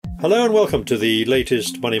Hello and welcome to the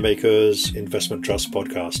latest Moneymakers Investment Trust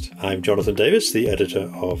podcast. I'm Jonathan Davis, the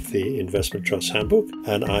editor of the Investment Trust Handbook,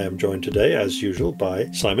 and I am joined today, as usual,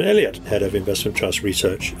 by Simon Elliott, head of Investment Trust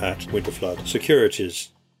Research at Winterflood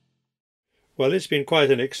Securities. Well, it's been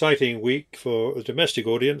quite an exciting week for the domestic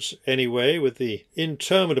audience anyway, with the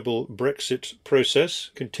interminable Brexit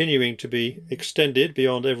process continuing to be extended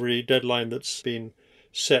beyond every deadline that's been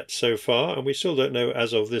set so far, and we still don't know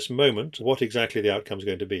as of this moment what exactly the outcome is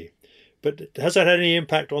going to be. But has that had any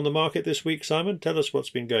impact on the market this week, Simon? Tell us what's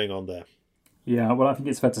been going on there. Yeah, well, I think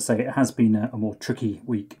it's fair to say it has been a more tricky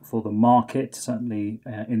week for the market. Certainly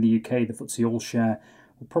in the UK, the FTSE All-Share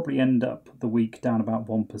will probably end up the week down about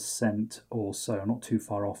 1% or so, not too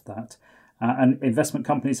far off that. And investment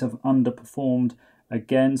companies have underperformed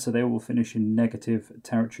again, so they will finish in negative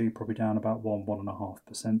territory, probably down about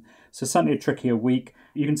 1.5%. So certainly a trickier week.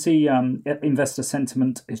 You can see investor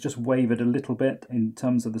sentiment is just wavered a little bit in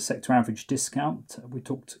terms of the sector average discount. We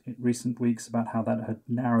talked in recent weeks about how that had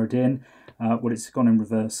narrowed in. Well, it's gone in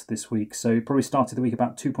reverse this week. So it probably started the week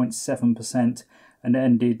about 2.7% and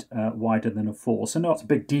ended wider than a 4. So not a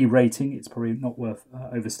big de-rating. It's probably not worth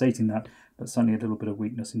overstating that, but certainly a little bit of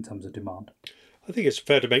weakness in terms of demand. I think it's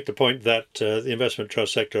fair to make the point that the investment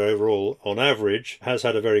trust sector overall, on average, has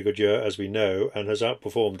had a very good year, as we know, and has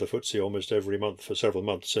outperformed the FTSE almost every month for several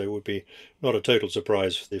months. So it would be not a total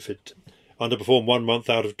surprise if it underperformed 1 month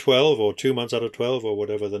out of 12 or 2 months out of 12 or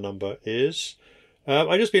whatever the number is.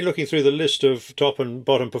 I've just been looking through the list of top and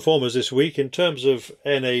bottom performers this week. In terms of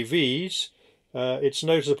NAVs, it's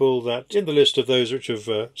notable that in the list of those which have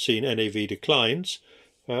seen NAV declines,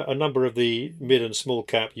 a number of the mid and small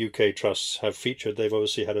cap UK trusts have featured. They've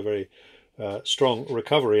obviously had a very strong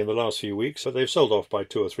recovery in the last few weeks, but they've sold off by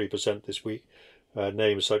 2 or 3% this week.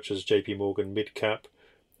 Names such as JP Morgan Mid Cap,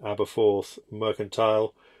 Aberforth,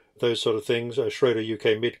 Mercantile, those sort of things, Schroeder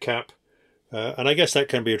UK Mid Cap. And I guess that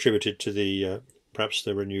can be attributed to the perhaps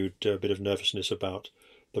the renewed bit of nervousness about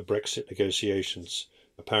the Brexit negotiations,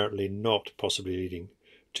 apparently not possibly leading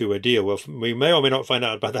to a deal. Well, we may or may not find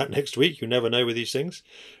out about that next week. You never know with these things.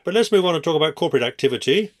 But let's move on and talk about corporate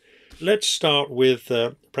activity. Let's start with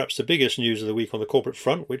perhaps the biggest news of the week on the corporate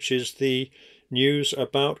front, which is the news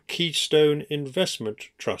about Keystone Investment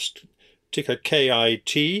Trust, ticker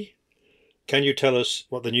KIT. Can you tell us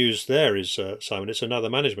what the news there is, Simon? It's another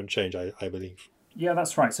management change, I believe. Yeah,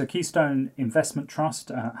 that's right. So Keystone Investment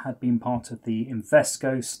Trust had been part of the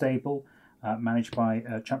Invesco stable, managed by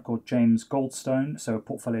a chap called James Goldstone, so a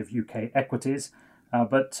portfolio of UK equities.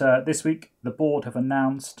 But this week, the board have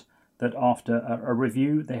announced that after a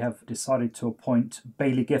review, they have decided to appoint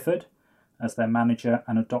Baillie Gifford as their manager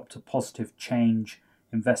and adopt a positive change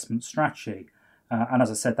investment strategy. And as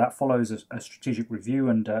I said, that follows a strategic review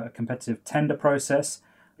and a competitive tender process.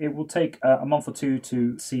 It will take a month or two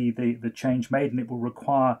to see the change made, and it will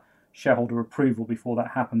require shareholder approval before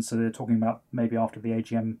that happens. So they're talking about maybe after the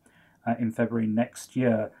AGM in February next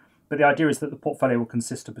year. But the idea is that the portfolio will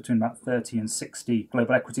consist of between about 30 and 60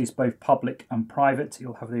 global equities, both public and private.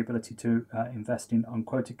 You'll have the ability to invest in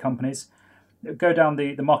unquoted companies. It'll go down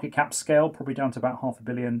the market cap scale, probably down to about $500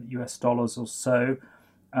 million or so.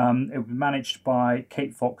 It will be managed by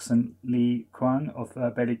Kate Fox and Lee Kwang of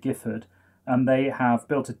Baillie Gifford, and they have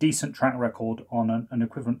built a decent track record on an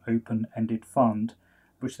equivalent open-ended fund,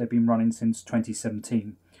 which they've been running since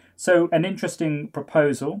 2017. So an interesting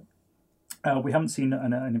proposal. We haven't seen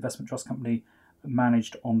an investment trust company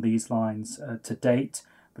managed on these lines to date,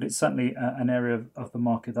 but it's certainly an area of the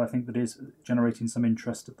market that I think that is generating some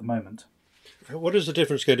interest at the moment. What is the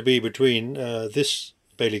difference going to be between this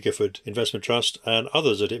Baillie Gifford Investment Trust and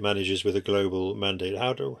others that it manages with a global mandate?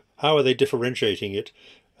 How are they differentiating it,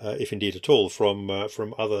 if indeed at all, from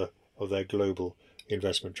other of their global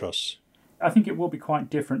investment trusts? I think it will be quite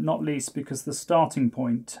different, not least because the starting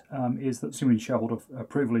point is that, assuming shareholder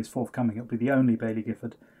approval is forthcoming, it'll be the only Baillie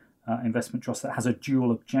Gifford investment trust that has a dual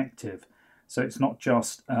objective. So it's not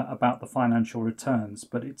just about the financial returns,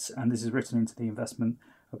 but and this is written into the investment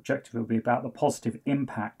objective, it'll be about the positive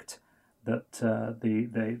impact that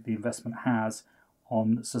the investment has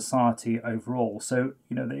on society overall. So,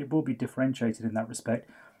 it will be differentiated in that respect.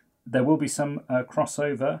 There will be some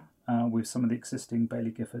crossover with some of the existing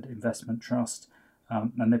Baillie Gifford investment trust,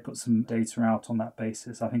 and they put some data out on that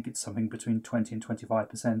basis. I think it's something between 20 and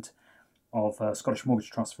 25% of Scottish Mortgage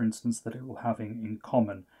Trust, for instance, that it will have in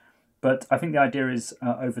common. But I think the idea is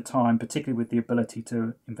over time, particularly with the ability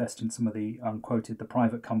to invest in some of the unquoted, the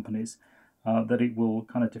private companies, that it will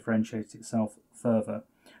kind of differentiate itself further.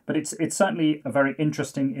 But it's certainly a very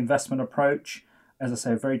interesting investment approach. As I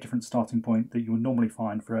say, a very different starting point that you would normally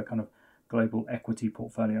find for a kind of global equity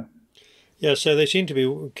portfolio. Yeah, so they seem to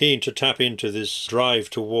be keen to tap into this drive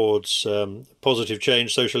towards positive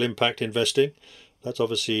change, social impact investing. That's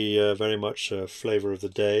obviously very much a flavour of the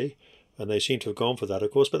day, and they seem to have gone for that, of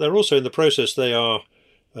course. But they're also in the process, they are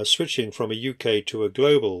switching from a UK to a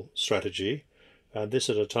global strategy, and this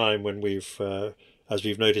at a time when as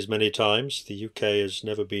we've noticed many times, the UK has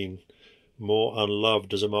never been more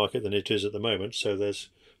unloved as a market than it is at the moment. So there's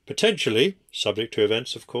potentially, subject to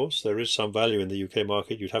events, of course, there is some value in the UK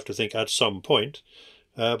market, you'd have to think, at some point.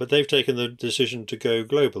 But they've taken the decision to go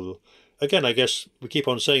global. Again, I guess we keep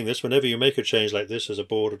on saying this, whenever you make a change like this as a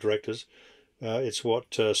board of directors, it's what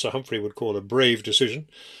Sir Humphrey would call a brave decision,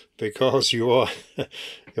 because you're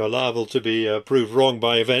liable to be proved wrong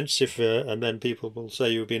by events, and then people will say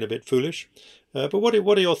you've been a bit foolish. But what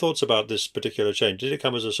are your thoughts about this particular change? Did it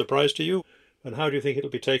come as a surprise to you? And how do you think it'll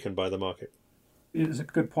be taken by the market? It's a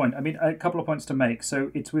good point. I mean, a couple of points to make.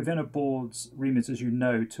 So it's within a board's remit, as you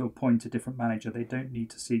know, to appoint a different manager. They don't need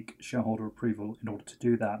to seek shareholder approval in order to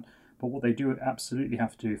do that. But what they do absolutely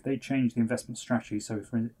have to do, if they change the investment strategy, so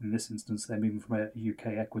in this instance, they're moving from a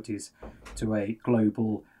UK equities to a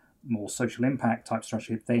global, more social impact type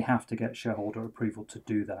strategy, they have to get shareholder approval to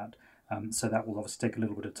do that. So that will obviously take a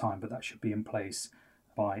little bit of time, but that should be in place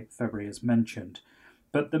by February, as mentioned.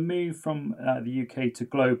 But the move from the UK to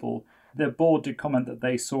global, the board did comment that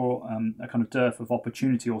they saw a kind of dearth of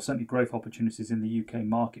opportunity, or certainly growth opportunities in the UK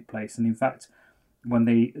marketplace. And in fact, when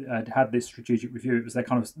they had this strategic review, it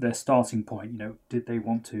was their starting point. Did they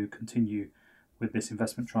want to continue with this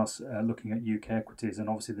investment trust looking at UK equities? And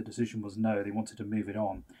obviously the decision was no, they wanted to move it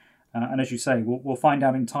on. And as you say, we'll find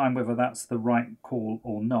out in time whether that's the right call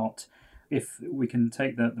or not. If we can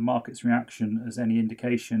take the market's reaction as any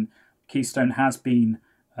indication, Keystone has been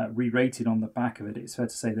re-rated on the back of it. It's fair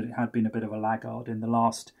to say that it had been a bit of a laggard. In the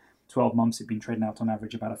last 12 months, it'd been trading out on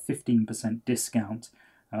average about a 15% discount.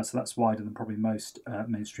 So that's wider than probably most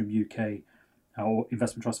mainstream UK or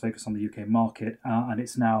investment trusts focused on the UK market. And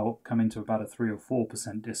it's now come into about a 3 or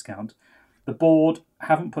 4% discount. The board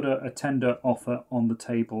haven't put a tender offer on the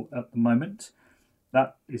table at the moment.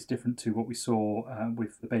 That is different to what we saw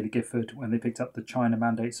with the Baillie Gifford when they picked up the China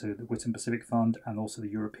mandate, so the Witten Pacific Fund, and also the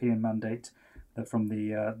European mandate from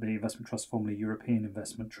the investment trust, formerly European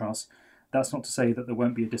Investment Trust. That's not to say that there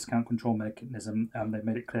won't be a discount control mechanism, and they've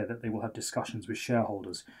made it clear that they will have discussions with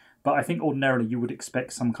shareholders. But I think ordinarily you would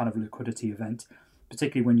expect some kind of liquidity event,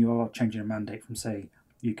 particularly when you are changing a mandate from, say,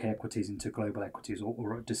 UK equities into global equities,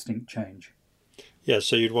 or a distinct change. Yeah,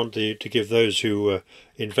 so you'd want to give those who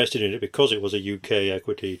invested in it because it was a UK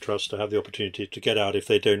equity trust to have the opportunity to get out if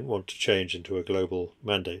they don't want to change into a global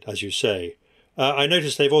mandate, as you say. I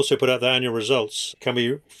noticed they've also put out their annual results. Can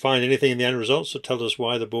we find anything in the annual results that tells us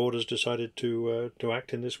why the board has decided to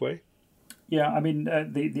act in this way? Yeah, I mean,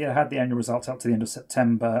 they had the annual results up to the end of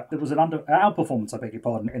September. There was an outperformance, I beg your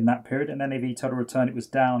pardon, in that period. And NAV total return, it was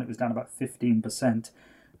down about 15%.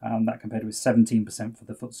 That compared with 17% for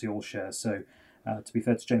the FTSE All Share. So to be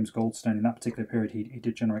fair to James Goldstone, in that particular period, he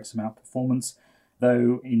did generate some outperformance.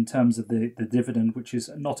 Though in terms of the dividend, which is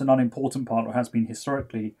not an unimportant part, or has been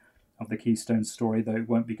historically, of the Keystone story, though it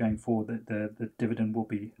won't be going forward, the dividend will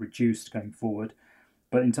be reduced going forward.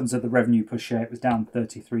 But in terms of the revenue per share, it was down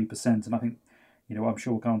 33%. And I think, I'm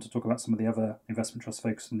sure we'll go on to talk about some of the other investment trusts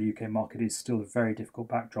focused on the UK market. Is still a very difficult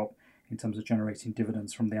backdrop in terms of generating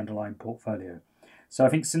dividends from the underlying portfolio. So I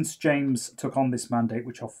think since James took on this mandate,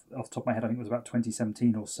 which off the top of my head, I think it was about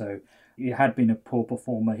 2017 or so, it had been a poor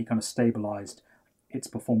performer. He kind of stabilised its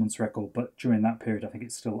performance record. But during that period, I think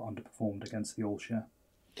it's still underperformed against the All Share.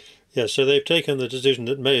 Yeah, so they've taken the decision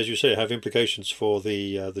that may, as you say, have implications for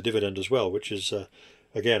the dividend as well, which is,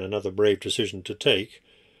 again, another brave decision to take.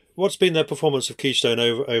 What's been the performance of Keystone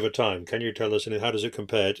over time? Can you tell us, and how does it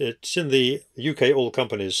compare? It's in the UK all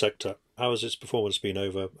companies sector. How has its performance been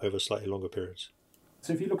over slightly longer periods?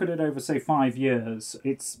 So if you look at it over, say, 5 years,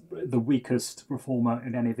 it's the weakest performer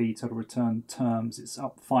in NAV total return terms. It's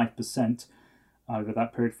up 5% over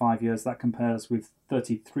that period, 5 years. That compares with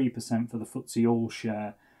 33% for the FTSE All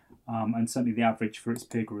Share. And certainly the average for its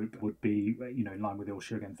peer group would be, in line with the All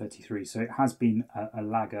Share, again, 33. So it has been a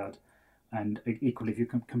laggard. And equally, if you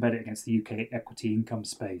compare it against the UK equity income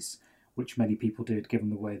space, which many people did, given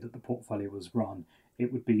the way that the portfolio was run,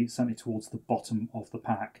 it would be certainly towards the bottom of the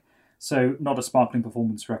pack. So not a sparkling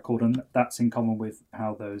performance record, and that's in common with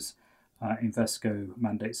how those Invesco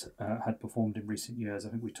mandates had performed in recent years. I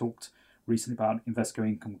think we talked recently about Invesco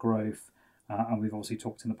Income Growth, and we've also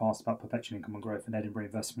talked in the past about Perpetual Income and Growth and Edinburgh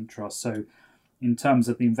Investment Trust. So in terms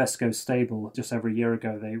of the Invesco stable, just over a year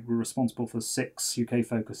ago, they were responsible for 6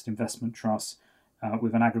 UK-focused investment trusts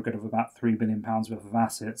with an aggregate of about £3 billion worth of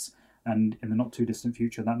assets. and in the not too distant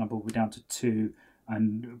future, that number will be down to 2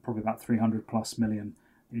 and probably about 300 plus million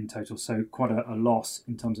in total. So quite a loss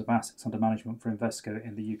in terms of assets under management for Invesco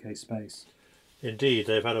in the UK space. Indeed,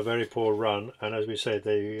 they've had a very poor run, and as we said,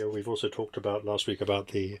 we've also talked about last week about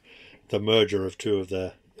the merger of two of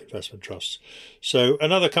their investment trusts. So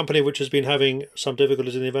another company which has been having some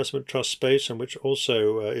difficulties in the investment trust space and which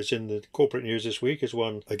also is in the corporate news this week is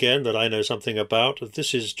one, again, that I know something about.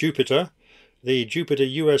 This is Jupiter. The Jupiter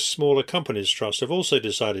US Smaller Companies Trust have also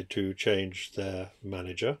decided to change their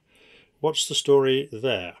manager. What's the story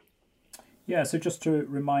there? Yeah, so just to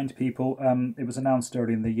remind people, it was announced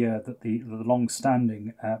earlier in the year that the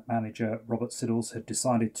long-standing manager, Robert Siddles, had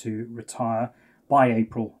decided to retire by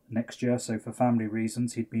April next year. So for family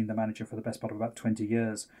reasons, he'd been the manager for the best part of about 20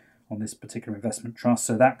 years on this particular investment trust.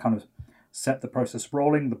 So that kind of set the process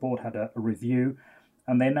rolling. The board had a review,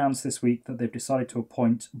 and they announced this week that they've decided to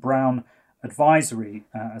appoint Brown Advisory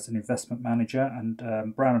as an investment manager.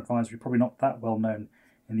 And Brown Advisory, probably not that well known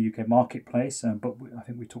in the UK marketplace, but I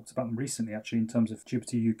think we talked about them recently actually in terms of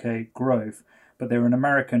Jupiter UK growth. But they're an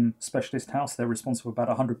American specialist house. They're responsible for about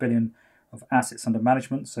 100 billion of assets under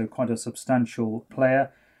management, so quite a substantial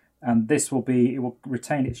player. And it will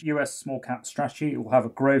retain its US small cap strategy. It will have a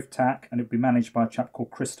growth tack, and it'll be managed by a chap called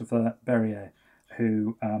Christopher Berrier,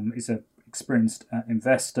 who is an experienced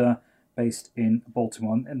investor based in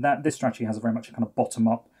Baltimore. And this strategy has a very much a kind of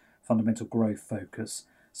bottom-up fundamental growth focus.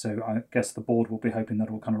 So I guess the board will be hoping that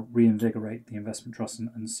it will kind of reinvigorate the investment trust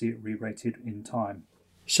and see it re-rated in time.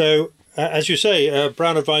 So, as you say,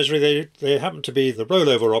 Brown Advisory, they happen to be the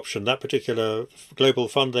rollover option. That particular global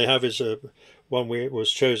fund they have is one where it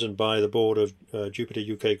was chosen by the board of Jupiter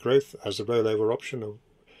UK Growth as the rollover option,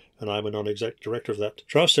 and I'm a non-exec director of that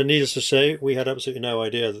trust. And needless to say, we had absolutely no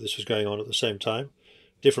idea that this was going on at the same time.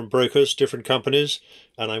 Different brokers, different companies,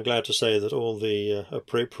 and I'm glad to say that all the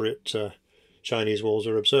appropriate Chinese walls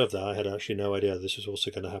are observed there. I had actually no idea this was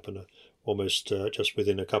also going to happen almost just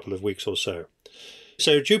within a couple of weeks or so.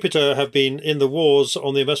 So Jupiter have been in the wars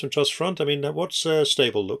on the investment trust front. I mean, what's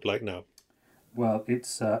Stable look like now? Well,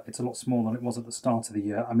 it's a lot smaller than it was at the start of the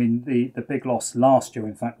year. I mean, the big loss last year,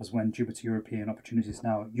 in fact, was when Jupiter European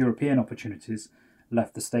Opportunities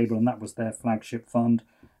left the stable, and that was their flagship fund.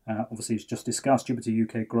 Obviously, it's just discussed Jupiter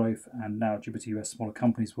UK Growth, and now Jupiter US Smaller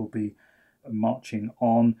Companies will be marching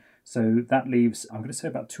on. So that leaves, I'm going to say,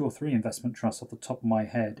 about 2 or 3 investment trusts off the top of my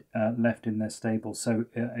head left in their stable. So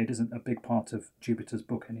it isn't a big part of Jupiter's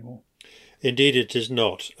book anymore. Indeed, it is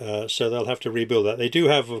not. So they'll have to rebuild that. They do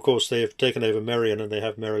have, of course, they have taken over Merian, and they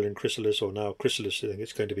have Merrill Chrysalis, or now Chrysalis, I think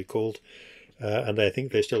it's going to be called. And I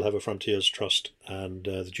think they still have a Frontiers Trust, and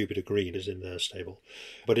the Jupiter Green is in their stable.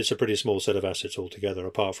 But it's a pretty small set of assets altogether,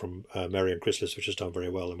 apart from Merian Chrysalis, which has done very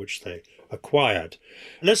well and which they acquired.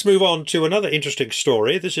 Let's move on to another interesting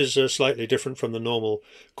story. This is slightly different from the normal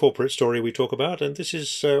corporate story we talk about, and this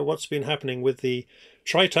is what's been happening with the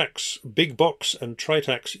Tritax Big Box and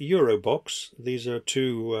Tritax Eurobox. These are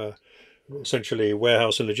two essentially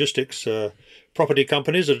warehouse and logistics property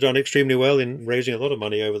companies that have done extremely well in raising a lot of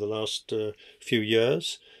money over the last few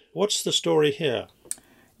years. What's the story here?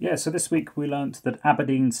 Yeah, so this week we learnt that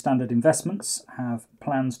Aberdeen Standard Investments have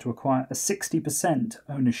plans to acquire a 60%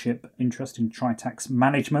 ownership interest in Tritax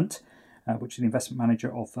Management, which is the investment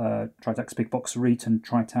manager of Tritax Big Box REIT and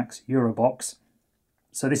Tritax Eurobox.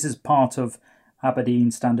 So this is part of Aberdeen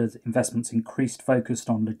Standard Investments' increased focus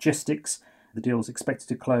on logistics. The deal is expected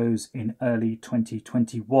to close in early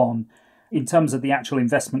 2021. In terms of the actual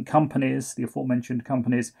investment companies, the aforementioned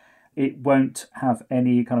companies, it won't have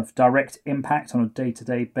any kind of direct impact on a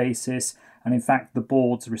day-to-day basis. And in fact,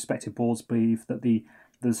 the respective boards believe that the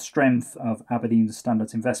strength of Aberdeen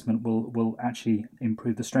Standard Investment will actually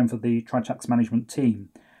improve the strength of the Tritax management team,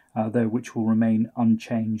 though which will remain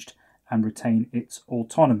unchanged and retain its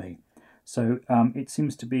autonomy. So it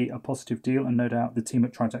seems to be a positive deal, and no doubt the team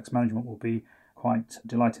at Tritax Management will be quite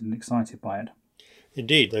delighted and excited by it.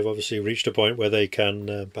 Indeed, they've obviously reached a point where they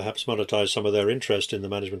can perhaps monetize some of their interest in the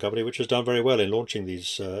management company, which has done very well in launching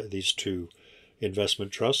these two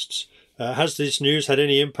investment trusts. Has this news had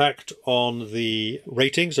any impact on the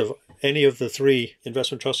ratings of any of the 3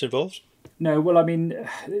 investment trusts involved? No, well, I mean,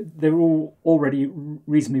 they're all already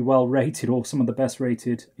reasonably well rated, or some of the best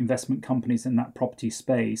rated investment companies in that property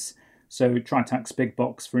space. So Tritax Big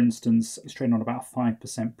Box, for instance, is trading on about a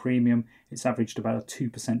 5% premium. It's averaged about a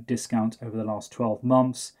 2% discount over the last 12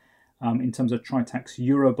 months. In terms of Tritax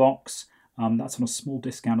Eurobox, that's on a small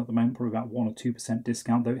discount at the moment, probably about 1 or 2%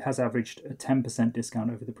 discount, though it has averaged a 10%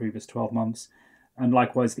 discount over the previous 12 months. And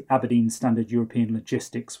likewise, the Aberdeen Standard European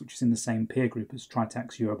Logistics, which is in the same peer group as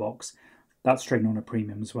Tritax Eurobox, That's trading on a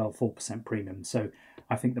premium as well, 4% premium. So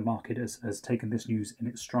I think the market has taken this news in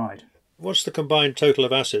its stride. What's the combined total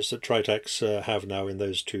of assets that Tritax have now in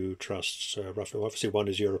those two trusts, roughly? Obviously, one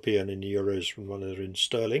is European in euros and one is in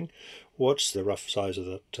sterling. What's the rough size of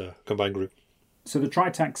that combined group? So the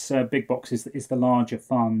Tritax Big Box is the larger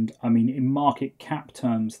fund. I mean, in market cap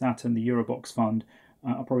terms, that and the Eurobox fund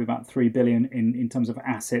are probably about 3 billion. In terms of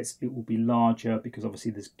assets, it will be larger because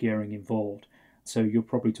obviously there's gearing involved. So you're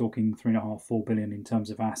probably talking 3.5, 4 billion in terms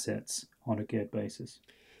of assets on a geared basis.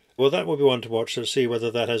 Well, that will be one to watch to see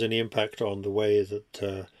whether that has any impact on the way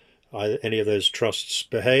that either any of those trusts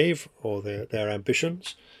behave or their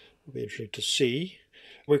ambitions. It'll be interesting to see.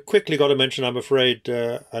 We've quickly got to mention, I'm afraid,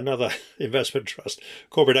 another investment trust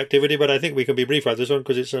corporate activity, but I think we can be brief about this one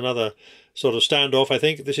because it's another sort of standoff, I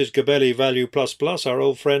think. This is Gabelli Value Plus Plus, our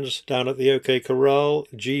old friends down at the OK Corral,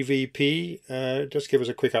 GVP. Just give us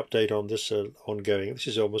a quick update on this ongoing. This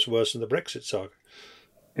is almost worse than the Brexit saga.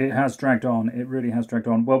 It has dragged on. It really has dragged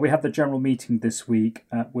on. Well, we had the general meeting this week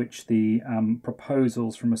at which the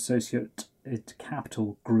proposals from Associated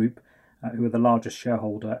Capital Group, who are the largest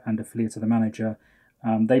shareholder and affiliate of the manager,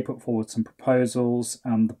 they put forward some proposals.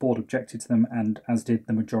 The board objected to them, and as did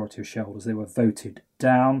the majority of shareholders. They were voted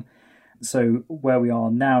down. So where we are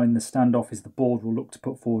now in the standoff is the board will look to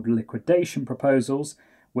put forward liquidation proposals,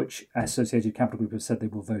 which Associated Capital Group have said they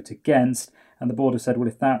will vote against. And the board has said, well,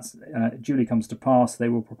 if that duly comes to pass, they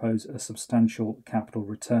will propose a substantial capital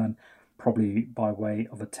return, probably by way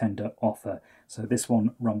of a tender offer. So this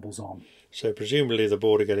one rumbles on. So presumably the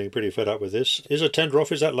board are getting pretty fed up with this. Is a tender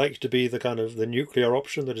offer, is that likely to be the kind of the nuclear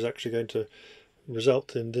option that is actually going to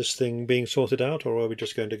result in this thing being sorted out, or are we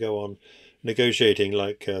just going to go on negotiating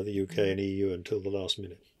like the UK and EU until the last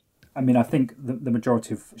minute? I mean, I think the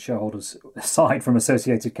majority of shareholders, aside from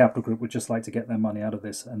Associated Capital Group, would just like to get their money out of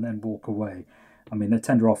this and then walk away. I mean, the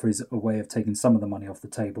tender offer is a way of taking some of the money off the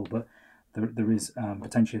table, but there is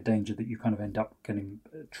potentially a danger that you kind of end up getting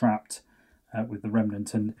trapped with the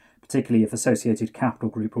remnant, and particularly if Associated Capital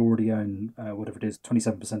Group already own, whatever it is,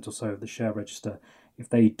 27% or so of the share register. If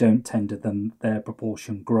they don't tender, then their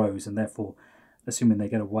proportion grows, and therefore, assuming they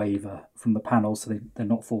get a waiver from the panel so they're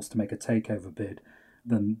not forced to make a takeover bid,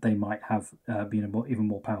 then they might have been in even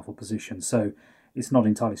more powerful position. So it's not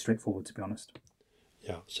entirely straightforward, to be honest.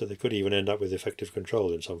 Yeah, so they could even end up with effective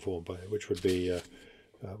control in some form, which would be,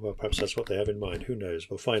 well, perhaps that's what they have in mind. Who knows?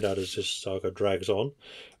 We'll find out as this saga drags on.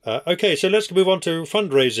 Okay, so let's move on to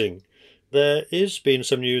fundraising. There has been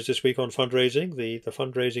some news this week on fundraising. The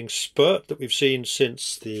fundraising spurt that we've seen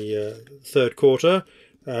since the third quarter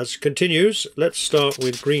continues. Let's start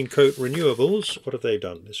with Greencoat Renewables. What have they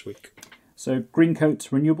done this week? So Greencoat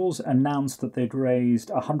Renewables announced that they'd raised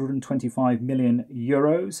 125 million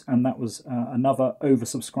euros, and that was another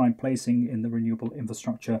oversubscribed placing in the renewable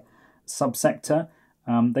infrastructure subsector.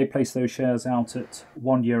 They placed those shares out at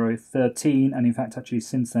 €1.13, and in fact, actually,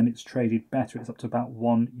 since then it's traded better. It's up to about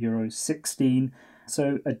 €1.16.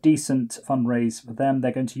 So a decent fundraise for them.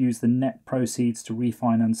 They're going to use the net proceeds to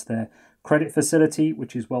refinance their credit facility,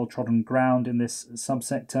 which is well-trodden ground in this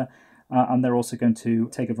subsector. And they're also going to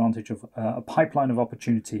take advantage of a pipeline of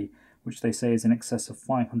opportunity, which they say is in excess of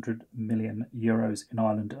 500 million euros in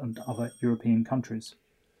Ireland and other European countries.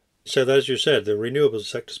 So, as you said, the renewables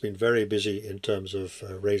sector has been very busy in terms of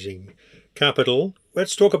raising capital.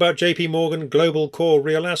 Let's talk about JP Morgan Global Core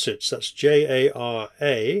Real Assets. That's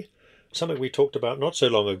JARA, something we talked about not so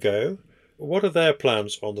long ago. What are their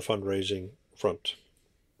plans on the fundraising front?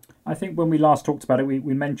 I think when we last talked about it,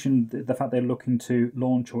 we mentioned the fact they're looking to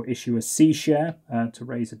launch or issue a C share to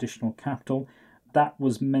raise additional capital. That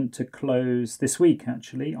was meant to close this week,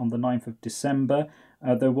 actually, on the 9th of December.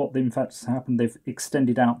 Though what in fact has happened, they've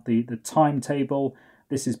extended out the timetable.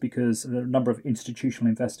 This is because there are a number of institutional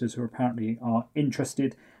investors who apparently are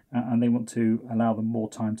interested and they want to allow them more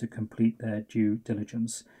time to complete their due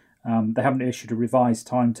diligence. They haven't issued a revised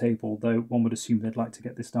timetable, though one would assume they'd like to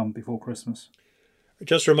get this done before Christmas.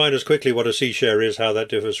 Just remind us quickly what a C share is, how that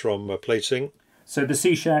differs from placing. So the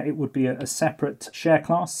C share, it would be a separate share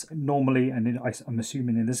class. Normally, and I'm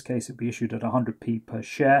assuming in this case, it'd be issued at 100p per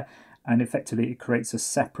share. And effectively, it creates a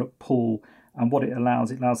separate pool. And what it allows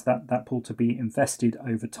that pool to be invested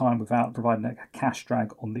over time without providing a cash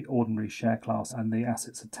drag on the ordinary share class and the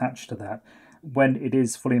assets attached to that. When it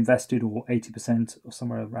is fully invested, or 80% or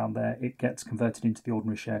somewhere around there, it gets converted into the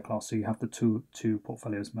ordinary share class. So you have the two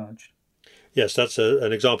portfolios merged. Yes, that's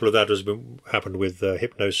an example of that has happened with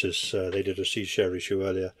Hypnosis. They did a C share issue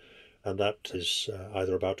earlier, and that is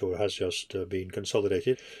either about to or has just been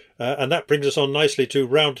consolidated. And that brings us on nicely to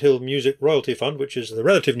Roundhill Music Royalty Fund, which is the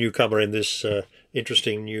relative newcomer in this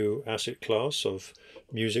interesting new asset class of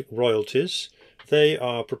music royalties. They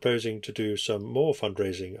are proposing to do some more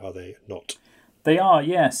fundraising, are they not? They are,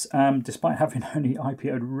 yes. Despite having only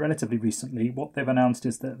IPO'd relatively recently, what they've announced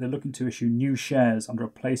is that they're looking to issue new shares under a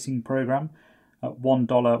placing program at $1,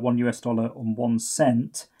 $1 and 1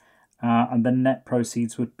 cent. And the net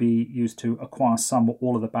proceeds would be used to acquire some or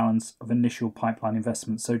all of the balance of initial pipeline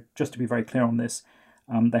investments. So just to be very clear on this,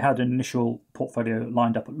 they had an initial portfolio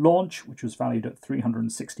lined up at launch, which was valued at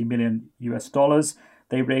 $360 million US.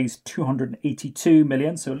 They raised 282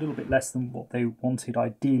 million, so a little bit less than what they wanted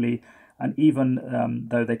ideally. And even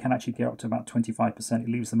though they can actually get up to about 25%, it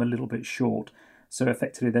leaves them a little bit short. So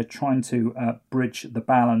effectively, they're trying to bridge the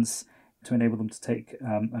balance to enable them to take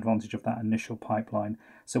advantage of that initial pipeline.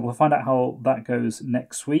 So we'll find out how that goes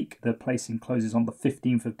next week. The placing closes on the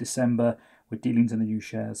 15th of December, with dealings in the new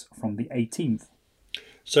shares from the 18th.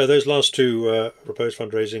 So those last two proposed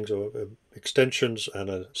fundraisings or extensions and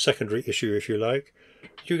a secondary issue, if you like,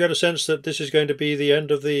 do you get a sense that this is going to be the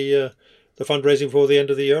end of the fundraising for the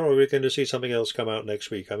end of the year, or are we going to see something else come out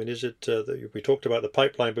next week? I mean, is it we talked about the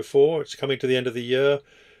pipeline before? It's coming to the end of the year.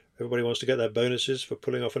 Everybody wants to get their bonuses for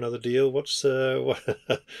pulling off another deal. What's and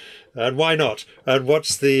why not? And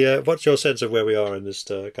what's your sense of where we are in this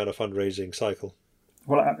kind of fundraising cycle?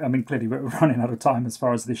 Well, I mean, clearly we're running out of time as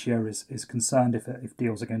far as this year is concerned. If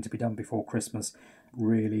deals are going to be done before Christmas,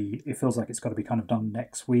 really, it feels like it's got to be kind of done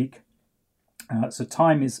next week. So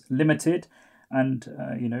time is limited, and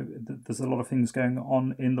there's a lot of things going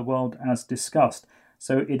on in the world as discussed.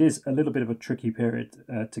 So it is a little bit of a tricky period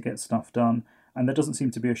to get stuff done. And there doesn't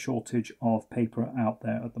seem to be a shortage of paper out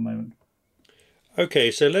there at the moment. Okay,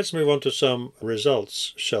 so let's move on to some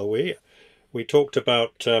results, shall we? We talked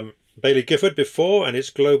about Baillie Gifford before and its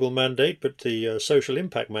global mandate, but the social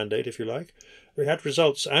impact mandate, if you like. We had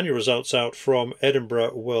annual results out from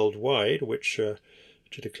Edinburgh Worldwide, which,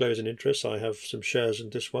 to close in interest, I have some shares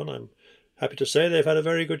in this one. I'm happy to say they've had a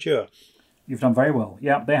very good year. You've done very well.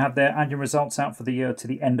 Yeah, they had their annual results out for the year to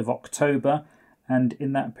the end of October. And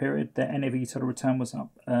in that period, their NAV total return was up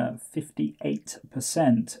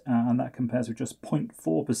 58%, and that compares with just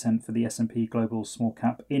 0.4% for the S&P Global Small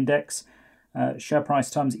Cap Index. Share price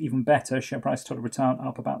terms even better. Share price total return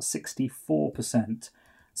up about 64%.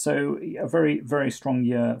 So a very, very strong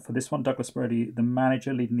year for this one. Douglas Brody, the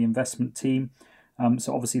manager, leading the investment team.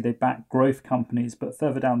 So obviously they back growth companies, but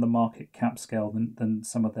further down the market cap scale than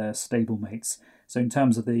some of their stablemates. So in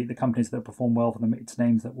terms of the companies that perform well for them, it's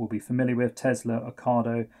names that we'll be familiar with: Tesla,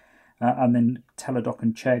 Ocado, and then Teladoc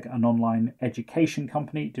and Chegg, an online education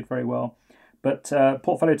company, did very well. But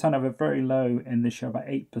portfolio turnover very low in this year, about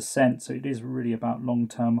 8%. So it is really about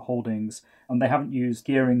long-term holdings. And they haven't used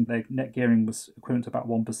gearing. Their net gearing was equivalent to about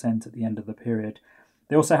 1% at the end of the period.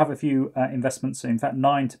 They also have a few investments, so in fact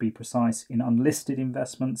 9 to be precise, in unlisted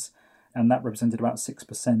investments, and that represented about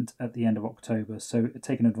 6% at the end of October. So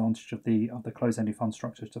taking advantage of the closed-ended fund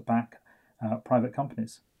structure to back private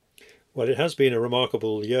companies. Well, it has been a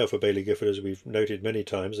remarkable year for Baillie Gifford, as we've noted many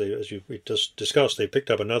times. We just discussed, they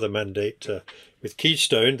picked up another mandate with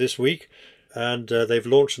Keystone this week, and they've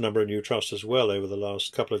launched a number of new trusts as well over the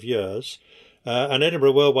last couple of years. And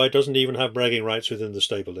Edinburgh Worldwide doesn't even have bragging rights within the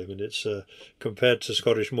stable. I mean, it's compared to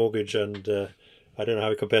Scottish Mortgage and I don't know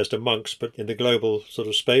how it compares to Monks, but in the global sort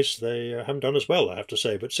of space, they haven't done as well, I have to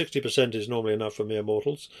say. But 60% is normally enough for mere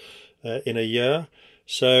mortals in a year.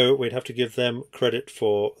 So we'd have to give them credit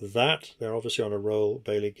for that. They're obviously on a roll,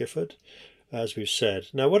 Baillie Gifford, as we've said.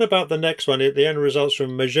 Now, what about the next one? The end results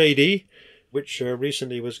from Majedi, which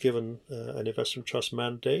recently was given an investment trust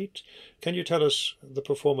mandate. Can you tell us the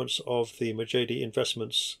performance of the Majedi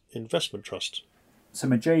Investments Investment Trust? So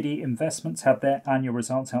Majedi Investments had their annual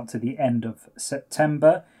results out to the end of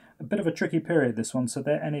September. A bit of a tricky period, this one. So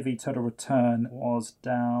their NAV total return was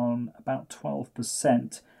down about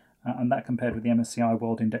 12%, and that compared with the MSCI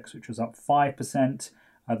World Index, which was up 5%,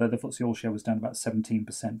 though the FTSE All-Share was down about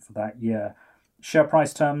 17% for that year. Share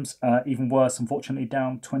price terms, even worse, unfortunately,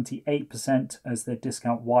 down 28% as their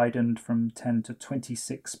discount widened from 10 to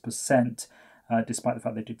 26%, despite the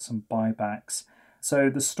fact they did some buybacks.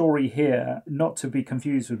 So the story here, not to be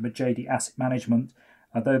confused with Majedi Asset Management,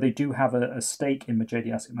 though they do have a stake in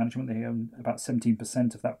Majedi Asset Management. They own about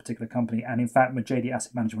 17% of that particular company. And in fact, Majedi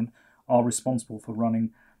Asset Management are responsible for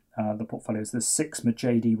running the portfolios. There's 6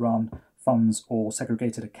 Majedi run funds or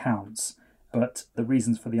segregated accounts. But the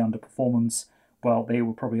reasons for the underperformance, well, they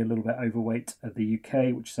were probably a little bit overweight at the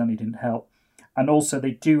UK, which certainly didn't help. And also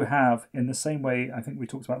they do have, in the same way I think we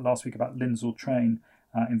talked about last week about Lindsell Train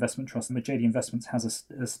Investment Trust, Majedi Investments has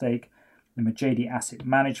a stake in Majedi Asset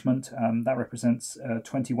Management. That represents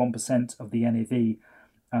 21% of the NAV,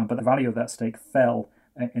 but the value of that stake fell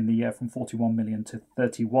in the year from 41 million to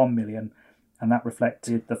 31 million. And that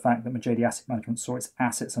reflected the fact that Majidi Asset Management saw its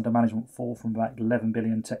assets under management fall from about 11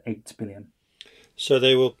 billion to 8 billion. So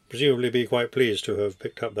they will presumably be quite pleased to have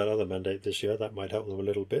picked up that other mandate this year. That might help them a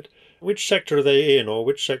little bit. Which sector are they in, or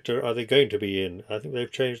which sector are they going to be in? I think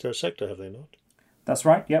they've changed their sector, have they not? That's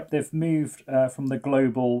right. Yep, they've moved from the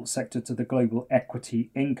global sector to the global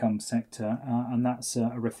equity income sector, and that's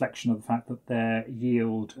a reflection of the fact that their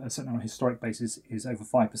yield, certainly on a historic basis, is over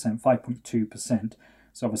 5%, 5.2%.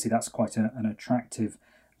 So obviously that's quite an attractive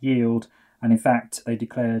yield. And in fact, they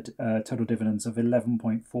declared total dividends of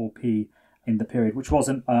 11.4p in the period, which was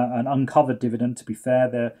an uncovered dividend, to be fair.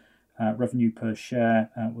 Their revenue per share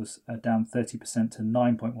was down 30% to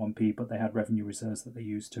 9.1p, but they had revenue reserves that they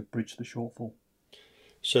used to bridge the shortfall.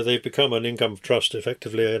 So they've become an income trust,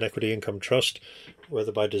 effectively an equity income trust,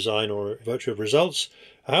 whether by design or virtue of results.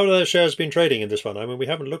 How have their shares been trading in this one? I mean, we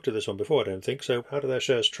haven't looked at this one before, I don't think. So how do their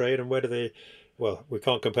shares trade, and where do they... Well, we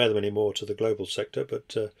can't compare them anymore to the global sector,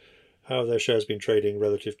 but how have their shares been trading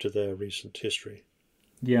relative to their recent history?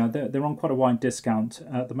 Yeah, they're on quite a wide discount.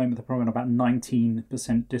 At the moment, they're probably on about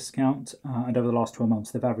 19% discount, and over the last 12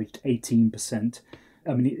 months, they've averaged 18%.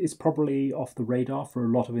 I mean, it's probably off the radar for a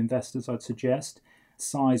lot of investors, I'd suggest.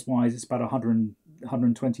 Size-wise, it's about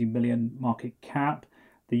 120 million market cap.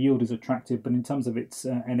 The yield is attractive, but in terms of its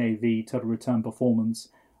NAV, total return performance,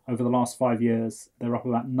 over the last 5 years, they're up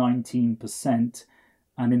about 19%.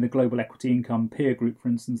 And in the global equity income peer group, for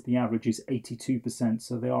instance, the average is 82%.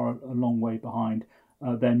 So they are a long way behind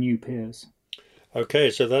their new peers. Okay,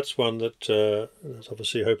 so that's one that's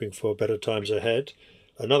obviously hoping for better times ahead.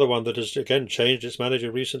 Another one that has, again, changed its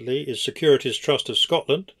manager recently is Securities Trust of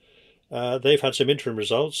Scotland. They've had some interim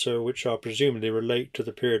results, which are presumably relate to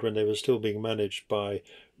the period when they were still being managed by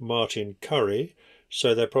Martin Currie.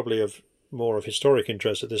 So they're probably of more of historic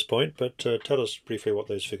interest at this point, but tell us briefly what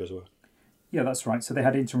those figures were. Yeah, that's right. So they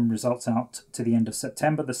had interim results out to the end of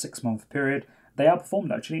September, the 6-month period. They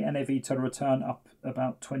outperformed, actually. NAV total return up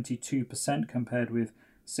about 22% compared with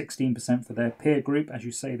 16% for their peer group. As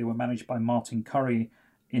you say, they were managed by Martin Currie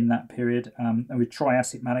in that period, and with Troy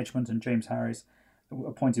Asset Management and James Harris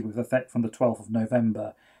appointed with effect from the 12th of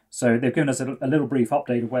November. So they've given us a little brief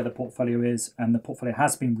update of where the portfolio is, and the portfolio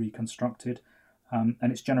has been reconstructed, and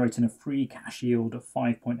it's generating a free cash yield of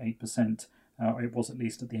 5.8%. It was at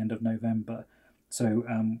least at the end of November. So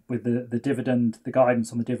with the dividend, the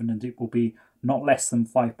guidance on the dividend, it will be not less than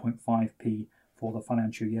 5.5p for the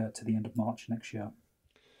financial year to the end of March next year.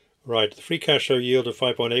 Right, the free cash flow yield of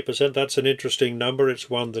 5.8%, that's an interesting number.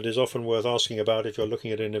 It's one that is often worth asking about if you're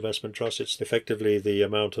looking at an investment trust. It's effectively the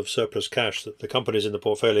amount of surplus cash that the companies in the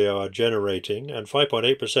portfolio are generating. And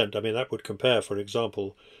 5.8%, I mean, that would compare, for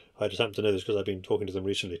example, I just happen to know this because I've been talking to them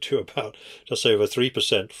recently too, about just over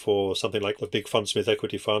 3% for something like the big Fundsmith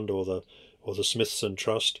Equity Fund or the Smithson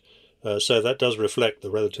Trust. So that does reflect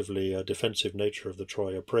the relatively defensive nature of the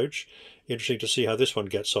Troy approach. Interesting to see how this one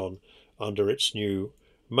gets on under its new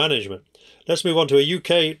management. Let's move on to a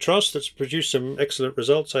UK trust that's produced some excellent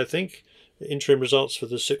results, I think. Interim results for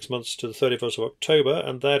the 6 months to the 31st of October,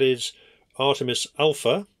 and that is Artemis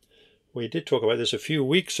Alpha. We did talk about this a few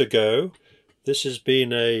weeks ago. This has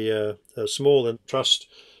been a small trust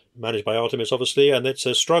managed by Artemis, obviously, and it's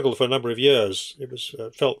a struggle for a number of years. It was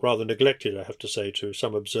felt rather neglected, I have to say, to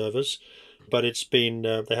some observers. But it's been,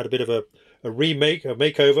 they had a bit of a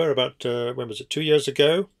makeover about, when was it, 2 years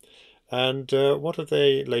ago? And what have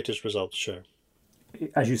the latest results show?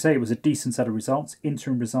 As you say, it was a decent set of results.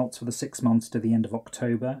 Interim results for the 6 months to the end of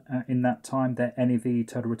October. In that time, their NAV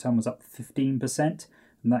total return was up 15%,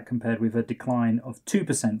 and that compared with a decline of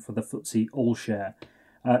 2% for the FTSE All-Share.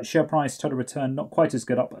 Share price total return not quite as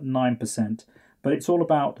good, up at 9%, but it's all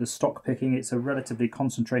about the stock picking. It's a relatively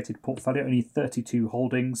concentrated portfolio, only 32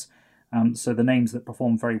 holdings. So the names that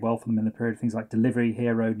performed very well for them in the period, things like Delivery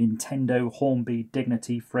Hero, Nintendo, Hornby,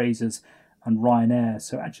 Dignity, Frasers, and Ryanair.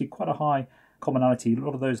 So actually quite a high commonality. A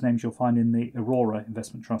lot of those names you'll find in the Aurora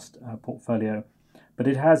Investment Trust portfolio. But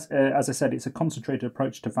it has, as I said, it's a concentrated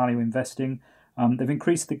approach to value investing. They've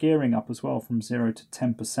increased the gearing up as well from 0 to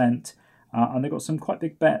 10%. And they've got some quite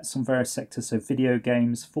big bets on various sectors. So video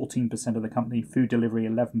games, 14% of the company, food delivery,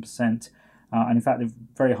 11%. And in fact, they've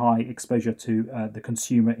very high exposure to the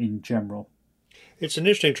consumer in general. It's an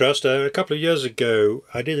interesting trust. A couple of years ago,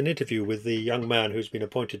 I did an interview with the young man who's been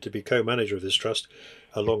appointed to be co-manager of this trust,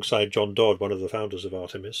 alongside John Dodd, one of the founders of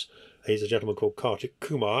Artemis. He's a gentleman called Kartik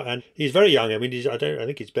Kumar, and he's very young. I mean, I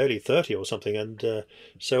think he's barely 30 or something, and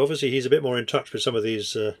so obviously he's a bit more in touch with some of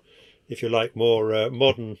these, if you like, more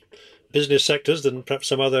modern business sectors than perhaps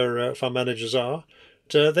some other fund managers are.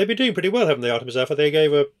 they've been doing pretty well, haven't they, Artemis Alpha? They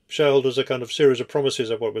gave shareholders a kind of series of promises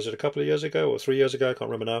of, what was it, a couple of years ago or 3 years ago, I can't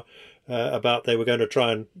remember now, about they were going to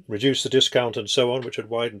try and reduce the discount and so on, which had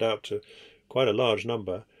widened out to quite a large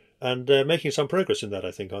number. And they're making some progress in that,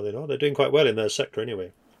 I think, are they not? They're doing quite well in their sector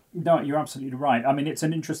anyway. No, you're absolutely right. I mean, it's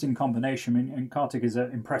an interesting combination. I mean, and Kartik is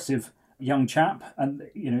an impressive young chap, and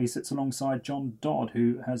he sits alongside John Dodd,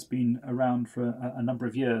 who has been around for a number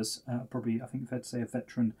of years. Probably, I think, fair to say, a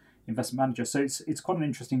veteran investment manager. So it's quite an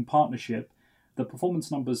interesting partnership. The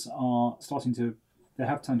performance numbers are starting to, they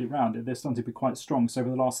have turned it around. They're starting to be quite strong. So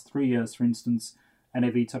over the last 3 years, for instance,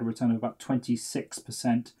 NAV total return of about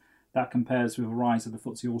 26%. That compares with a rise of the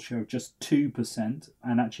FTSE All-Share of just 2%,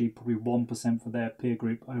 and actually probably 1% for their peer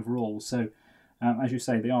group overall. So, as you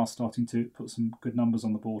say, they are starting to put some good numbers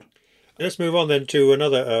on the board. Let's move on then to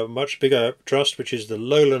another much bigger trust, which is the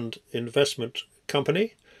Lowland Investment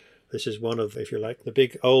Company. This is one of, if you like, the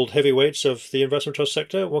big old heavyweights of the investment trust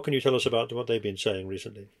sector. What can you tell us about what they've been saying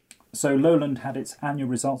recently? So Lowland had its annual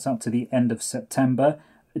results out to the end of September.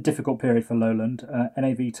 A difficult period for Lowland.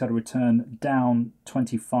 NAV total return down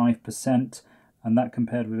 25%, and that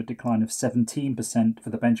compared with a decline of 17% for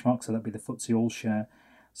the benchmark, so that'd be the FTSE All-Share.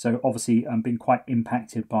 So obviously been quite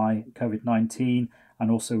impacted by COVID-19, and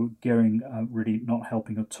also gearing really not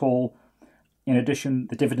helping at all. In addition,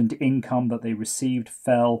 the dividend income that they received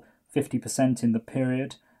fell 50% in the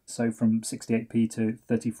period, so from 68p to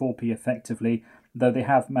 34p effectively, though they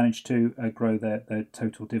have managed to grow their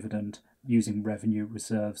total dividend using revenue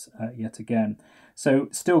reserves yet again. So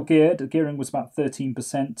still geared. Gearing was about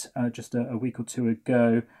 13% just a week or two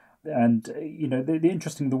ago. And, the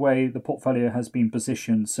interesting the way the portfolio has been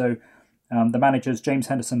positioned. So the managers, James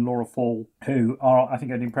Henderson, Laura Fall, who are, I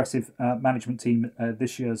think, an impressive management team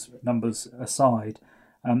this year's numbers aside,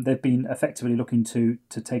 they've been effectively looking to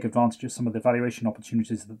take advantage of some of the valuation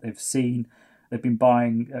opportunities that they've seen. They've been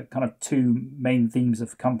buying kind of two main themes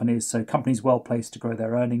of companies. So companies well placed to grow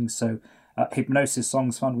their earnings. So Hypnosis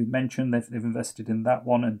Songs Fund, we mentioned, they've invested in that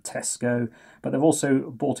one, and Tesco. But they've also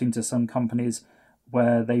bought into some companies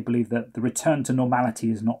where they believe that the return to normality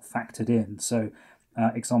is not factored in. So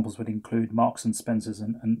examples would include Marks and Spencers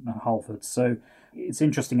and Halfords. So it's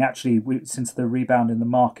interesting, actually, since the rebound in the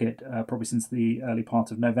market, probably since the early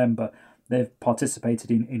part of November, they've participated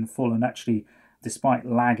in full, and actually, despite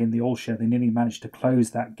lag in the All-Share, they nearly managed to close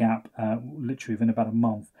that gap literally within about a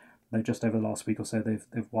month. Though just over the last week or so,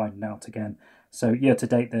 they've widened out again. So year to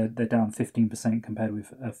date, they're down 15% compared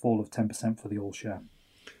with a fall of 10% for the All-Share.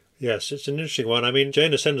 Yes, it's an interesting one. I mean,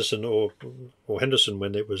 Janus Henderson or Henderson,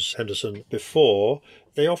 when it was Henderson before,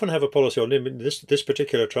 they often have a policy on this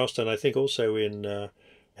particular trust, and I think also in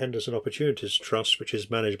Henderson Opportunities Trust, which is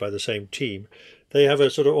managed by the same team, they have a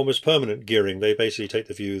sort of almost permanent gearing. They basically take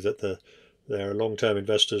the view that their long-term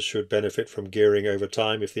investors should benefit from gearing over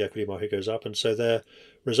time if the equity market goes up, and so their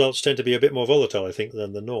results tend to be a bit more volatile, I think,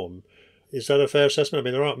 than the norm. Is that a fair assessment? I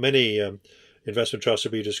mean, there aren't many investment trusts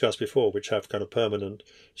that we discussed before which have kind of permanent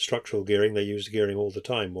structural gearing. They use gearing all the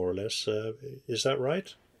time, more or less. Is that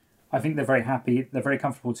right? I think they're very happy. They're very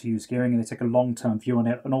comfortable to use gearing, and they take a long-term view on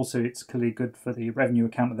it. And also, it's clearly good for the revenue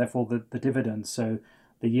account, and therefore the dividends. So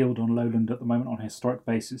the yield on Lowland at the moment on a historic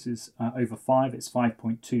basis is over 5. It's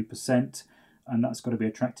 5.2%, and that's got to be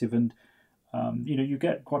attractive. And you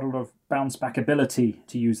get quite a lot of bounce back ability,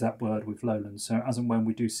 to use that word, with Lowland. So as and when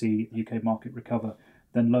we do see UK market recover,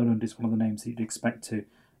 then Lowland is one of the names that you'd expect to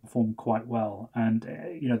perform quite well. And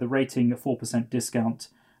the rating, a 4% discount,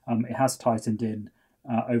 it has tightened in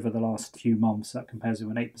over the last few months. That compares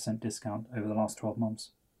with an 8% discount over the last 12 months.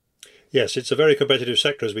 Yes, it's a very competitive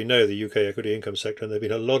sector, as we know, the UK equity income sector, and there have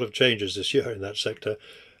been a lot of changes this year in that sector.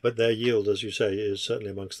 But their yield, as you say, is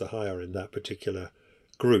certainly amongst the higher in that particular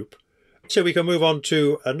group. So we can move on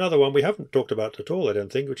to another one we haven't talked about at all, I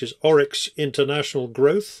don't think, which is Oryx International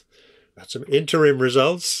Growth. That's some interim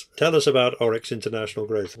results. Tell us about Oryx International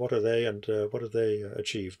Growth. What are they, and what have they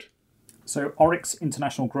achieved? So Oryx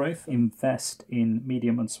International Growth invest in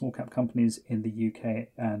medium and small cap companies in the UK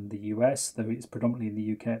and the US, though it's predominantly in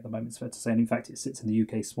the UK at the moment, it's fair to say. And in fact, it sits in the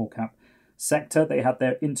UK small cap sector. They had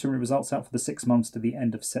their interim results out for the 6 months to the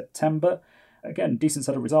end of September. Again, decent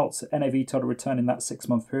set of results. NAV total return in that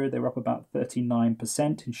 6-month period, they were up about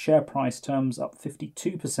 39%. In share price terms, up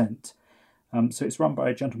 52%. So it's run by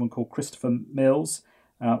a gentleman called Christopher Mills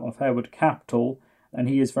of Harewood Capital, and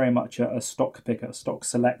he is very much a stock picker, a stock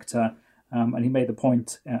selector. And he made the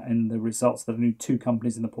point in the results that only 2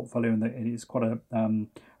 companies in the portfolio, and it is quite a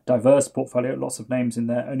diverse portfolio, lots of names in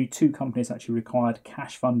there. Only 2 companies actually required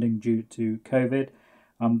cash funding due to COVID.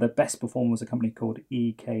 The best performer was a company called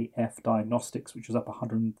EKF Diagnostics, which was up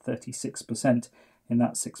 136% in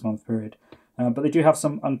that 6-month period. But they do have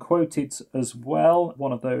some unquoted as well.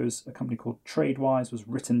 One of those, a company called TradeWise, was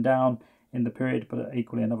written down in the period, but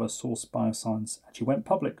equally another Source Bioscience actually went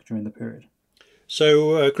public during the period.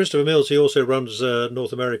 So Christopher Mills, he also runs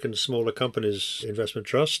North American Smaller Companies Investment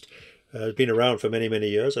Trust. Been around for many, many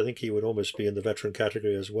years. I think he would almost be in the veteran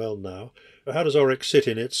category as well now. How does Oryx sit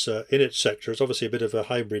in its sector? It's obviously a bit of a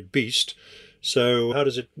hybrid beast. So how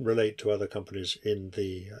does it relate to other companies in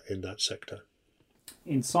that sector?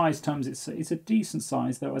 In size terms, it's a decent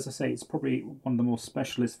size, though. As I say, it's probably one of the more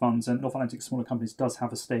specialist funds, and North Atlantic Smaller Companies does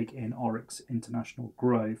have a stake in Oryx International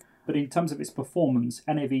Growth. But in terms of its performance,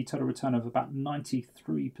 NAV total return of about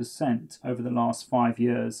 93% over the last 5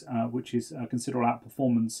 years, which is a considerable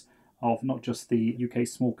outperformance of not just the UK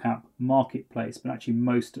small cap marketplace, but actually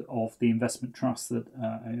most of the investment trusts that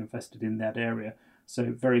are invested in that area.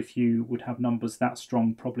 So very few would have numbers that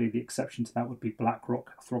strong. Probably the exception to that would be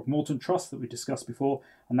BlackRock Throgmorton Trust that we discussed before,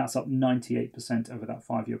 and that's up 98% over that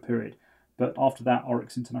 5-year period. But after that,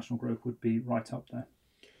 Oryx International Growth would be right up there.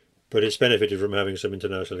 But it's benefited from having some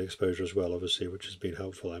international exposure as well, obviously, which has been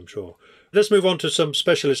helpful, I'm sure. Let's move on to some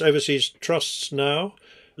specialist overseas trusts now.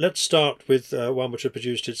 Let's start with one which has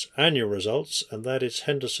produced its annual results, and that is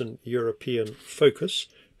Henderson European Focus,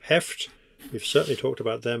 HEFT. We've certainly talked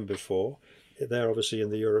about them before. They're obviously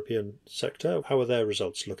in the European sector. How are their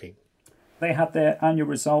results looking? They had their annual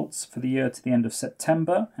results for the year to the end of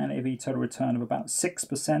September, NAV total return of about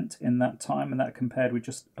 6% in that time, and that compared with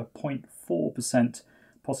just a 0.4%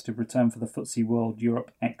 positive return for the FTSE World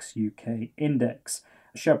Europe ex-UK index.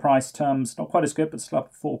 Share price terms, not quite as good, but still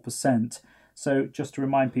up 4%. So just to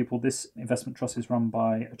remind people, this investment trust is run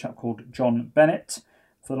by a chap called John Bennett.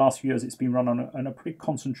 For the last few years, it's been run on a pretty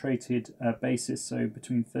concentrated basis, so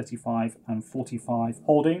between 35 and 45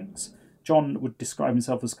 holdings. John would describe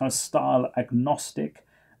himself as kind of style agnostic,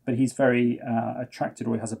 but he's very attracted,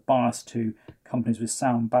 or he has a bias to companies with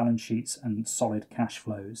sound balance sheets and solid cash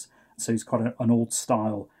flows. So he's quite an old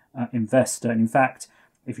style investor. And in fact,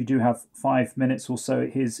 if you do have 5 minutes or so,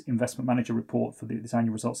 his investment manager report for this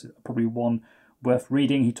annual results is probably one worth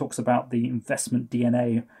reading. He talks about the investment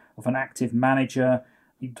DNA of an active manager.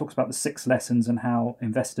 He talks about the 6 lessons and how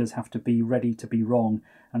investors have to be ready to be wrong,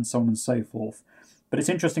 and so on and so forth. But it's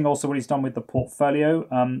interesting also what he's done with the portfolio.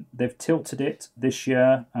 They've tilted it this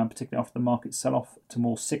year, particularly after the market sell-off, to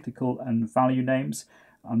more cyclical and value names,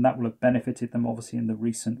 and that will have benefited them obviously in the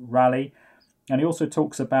recent rally. And he also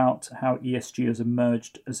talks about how ESG has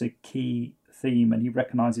emerged as a key theme, and he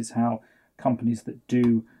recognises how companies that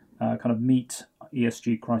do kind of meet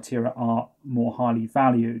ESG criteria are more highly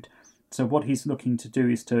valued. So what he's looking to do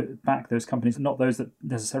is to back those companies, not those that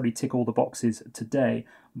necessarily tick all the boxes today,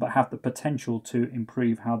 but have the potential to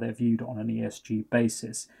improve how they're viewed on an ESG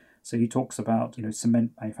basis. So he talks about,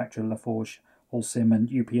 cement manufacturer Lafarge, Holcim, and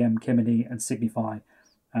UPM, Kimini, and Signify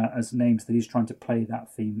as names that he's trying to play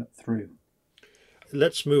that theme through.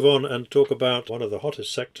 Let's move on and talk about one of the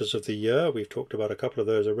hottest sectors of the year. We've talked about a couple of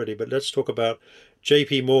those already, but let's talk about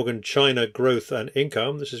JP Morgan China Growth and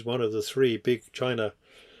Income. This is one of the 3 big China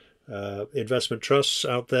investment trusts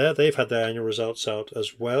out there. They've had their annual results out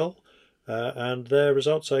as well, and their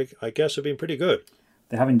results, I guess, have been pretty good.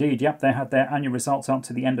 They have indeed, yep. They had their annual results out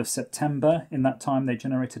to the end of September. In that time, they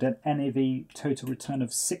generated an NAV total return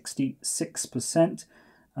of 66%,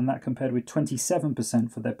 and that compared with 27%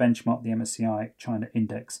 for their benchmark, the MSCI China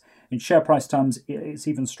Index. In share price terms, it's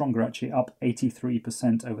even stronger, actually, up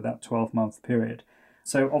 83% over that 12-month period.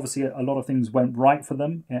 So obviously, a lot of things went right for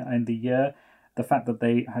them in the year. The fact that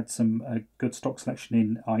they had some good stock selection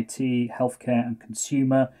in IT, healthcare, and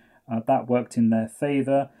consumer, that worked in their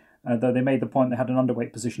favour. Though they made the point they had an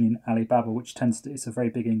underweight position in Alibaba, which it's a very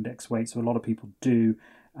big index weight, so a lot of people do,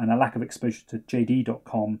 and a lack of exposure to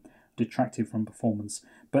JD.com detracted from performance.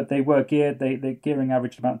 But they were geared. Their gearing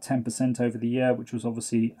averaged about 10% over the year, which was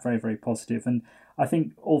obviously very, very positive. And I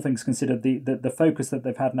think all things considered, the focus that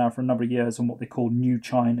they've had now for a number of years on what they call New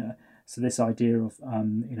China. So this idea of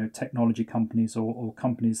technology companies or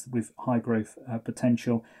companies with high growth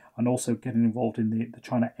potential, and also getting involved in the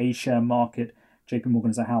China A-share market. JP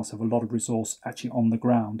Morgan as a house have a lot of resource actually on the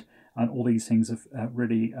ground, and all these things have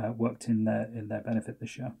really worked in their benefit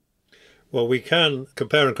this year. Well, we can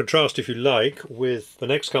compare and contrast, if you like, with the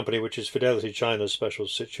next company, which is Fidelity China Special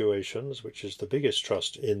Situations, which is the biggest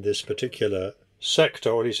trust in this particular sector,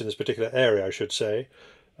 or at least in this particular area, I should say.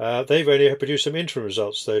 They've only produced some interim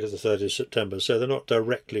results, though, to the 30th of September, so they're not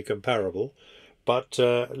directly comparable. But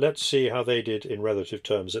let's see how they did in relative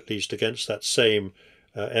terms, at least against that same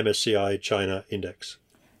MSCI China index.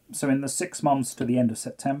 So in the 6 months to the end of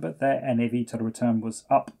September, their NAV total return was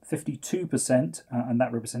up 52%, and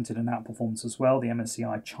that represented an outperformance as well. The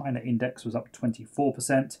MSCI China Index was up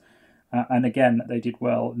 24%. And again, they did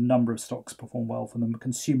well. A number of stocks performed well for them.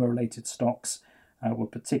 Consumer-related stocks were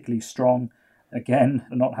particularly strong. Again,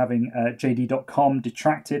 not having JD.com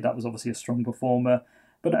detracted, that was obviously a strong performer.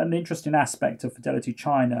 But an interesting aspect of Fidelity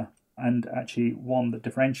China, and actually one that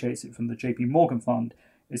differentiates it from the JP Morgan fund,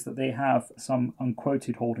 is that they have some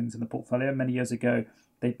unquoted holdings in the portfolio. Many years ago,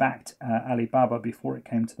 they backed Alibaba before it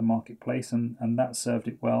came to the marketplace, and that served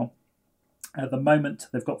it well. At the moment,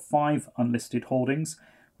 they've got 5 unlisted holdings,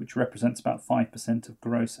 which represents about 5% of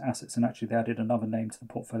gross assets, and actually they added another name to the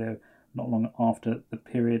portfolio not long after the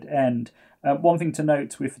period end. One thing to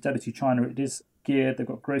note with Fidelity China, it is geared. They've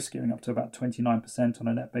got gross gearing up to about 29%. On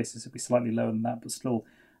a net basis, it'd be slightly lower than that, but still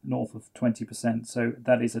north of 20%. So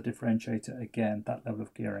that is a differentiator again, that level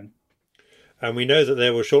of gearing. And we know that they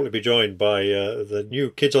will shortly be joined by the new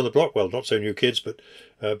kids on the block. Well, not so new kids, but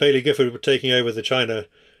Baillie Gifford taking over the China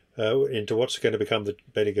into what's going to become the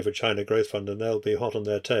Baillie Gifford China Growth Fund, and they'll be hot on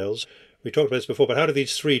their tails. We talked about this before, but how do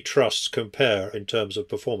these 3 trusts compare in terms of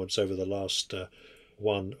performance over the last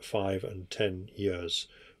 1, 5 and 10 years?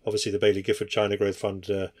 Obviously, the Baillie Gifford China Growth Fund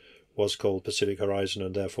was called Pacific Horizon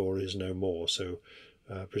and therefore is no more. So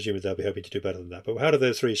presumably they'll be hoping to do better than that. But how do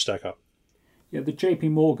those 3 stack up? Yeah, the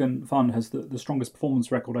JP Morgan fund has the strongest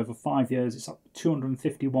performance record over 5 years. It's up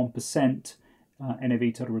 251%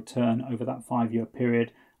 NAV total return over that 5-year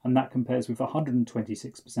period, and that compares with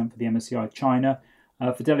 126% for the MSCI China.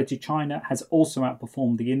 Fidelity China has also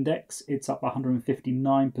outperformed the index. It's up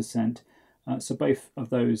 159%. So both of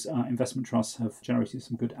those investment trusts have generated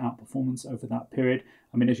some good outperformance over that period.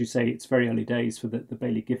 I mean, as you say, it's very early days for the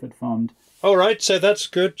Baillie Gifford Fund. All right, so that's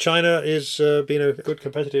good. China is been a good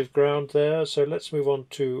competitive ground there. So let's move on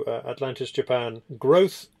to Atlantis Japan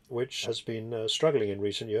Growth, which has been struggling in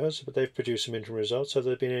recent years, but they've produced some interim results. Have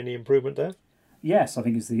there been any improvement there? Yes, I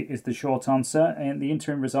think is the short answer. In the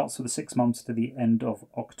interim results for the 6 months to the end of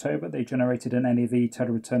October, they generated an NAV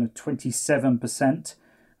total return of 27%,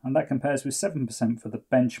 and that compares with 7% for the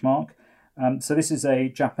benchmark. So this is a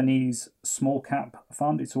Japanese small cap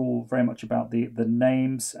fund. It's all very much about the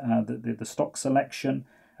names, the stock selection,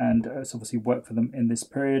 and it's obviously worked for them in this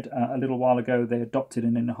period. A little while ago, they adopted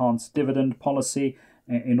an enhanced dividend policy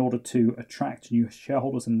in order to attract new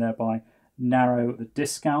shareholders and thereby narrow the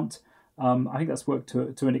discount. I think that's worked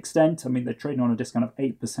to an extent. I mean, they're trading on a discount of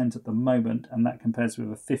 8% at the moment, and that compares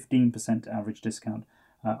with a 15% average discount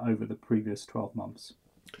over the previous 12 months.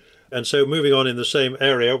 And so moving on in the same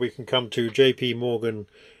area, we can come to JP Morgan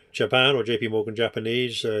Japan, or JP Morgan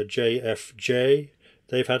Japanese, JFJ.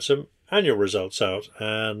 They've had some annual results out,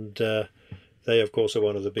 and they, of course, are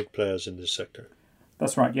one of the big players in this sector.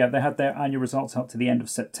 That's right, yeah. They had their annual results up to the end of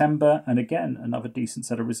September, and again, another decent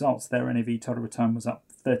set of results. Their NAV total return was up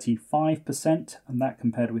 35%, and that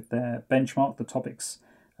compared with their benchmark, the Topix,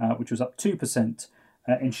 which was up 2%.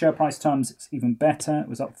 In share price terms, it's even better. It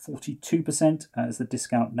was up 42% as the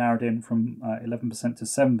discount narrowed in from 11% to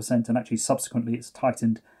 7%, and actually subsequently it's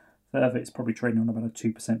tightened further. It's probably trading on about a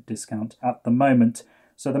 2% discount at the moment.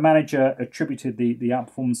 So the manager attributed the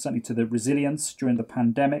outperformance certainly to the resilience during the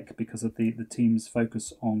pandemic because of the team's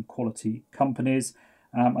focus on quality companies,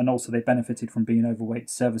 and also they benefited from being overweight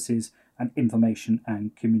services and information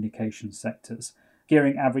and communication sectors.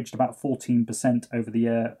 Gearing averaged about 14% over the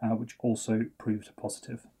year, which also proved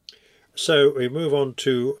positive. So we move on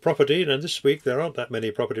to property, and this week there aren't that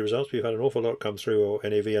many property results. We've had an awful lot come through, or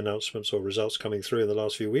NAV announcements or results coming through in the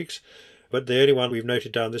last few weeks. But the only one we've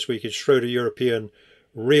noted down this week is Schroeder European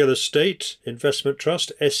Real Estate Investment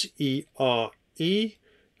Trust, SERE,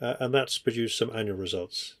 and that's produced some annual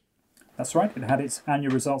results. That's right. It had its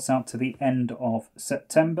annual results out to the end of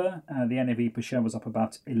September. The NAV per share was up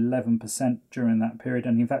about 11% during that period.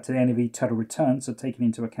 And in fact, the NAV total return, so taking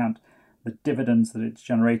into account the dividends that it's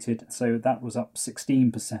generated, so that was up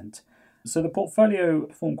 16%. So the portfolio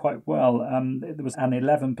performed quite well. There was an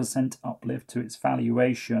 11% uplift to its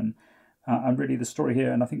valuation. And really the story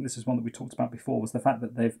here, and I think this is one that we talked about before, was the fact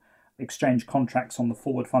that they've exchanged contracts on the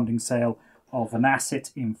forward funding sale of an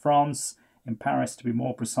asset in France, in Paris to be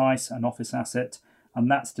more precise, an office asset, and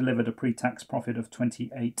that's delivered a pre-tax profit of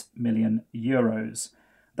 28 million euros.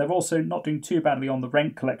 They're also not doing too badly on the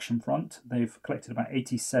rent collection front. They've collected about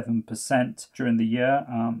 87% during the year,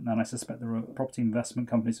 and I suspect there are property investment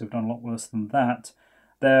companies who have done a lot worse than that.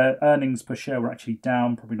 Their earnings per share were actually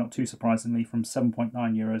down, probably not too surprisingly, from 7.9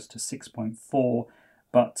 euros to 6.4.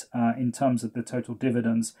 But in terms of the total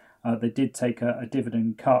dividends, they did take a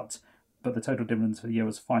dividend cut, but the total dividends for the year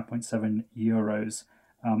was 5.7 euros.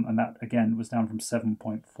 and that again was down from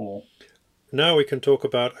 7.4. Now we can talk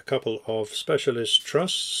about a couple of specialist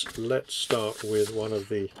trusts. Let's start with one of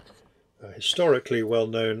the historically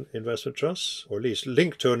well-known investment trusts, or at least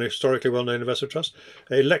linked to an historically well-known investment trust,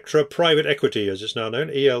 Electra Private Equity, as it's now known,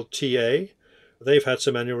 ELTA. They've had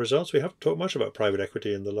some annual results. We haven't talked much about private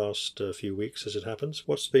equity in the last few weeks, as it happens.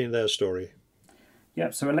 What's been their story?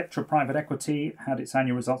 Yep, so Electra Private Equity had its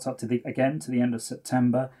annual results up to the end of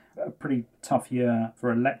September. A pretty tough year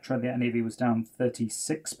for Electra. The NAV was down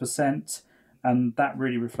 36%. And that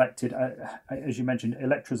really reflected, as you mentioned,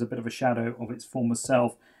 Electra is a bit of a shadow of its former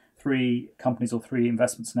self. 3 companies or 3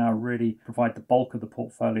 investments now really provide the bulk of the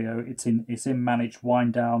portfolio. It's in managed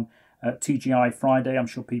wind down. TGI Friday, I'm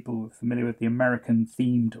sure people are familiar with the American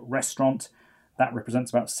themed restaurant. That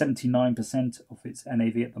represents about 79% of its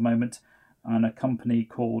NAV at the moment. And a company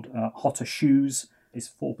called Hotter Shoes is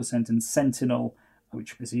 4%, and Sentinel,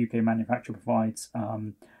 which is a UK manufacturer, provides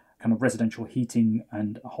kind of residential heating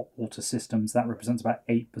and hot water systems. That represents about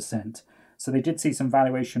 8%. So they did see some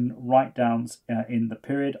valuation write-downs in the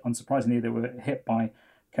period. Unsurprisingly, they were hit by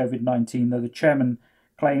COVID-19, though the chairman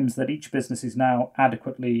claims that each business is now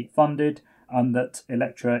adequately funded and that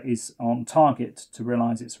Electra is on target to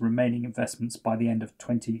realise its remaining investments by the end of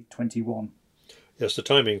 2021. Yes, the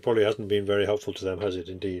timing probably hasn't been very helpful to them, has it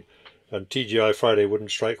indeed? And TGI Friday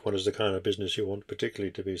wouldn't strike one as the kind of business you want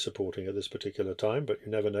particularly to be supporting at this particular time, but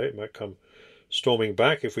you never know, it might come storming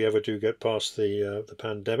back if we ever do get past the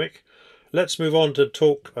pandemic. Let's move on to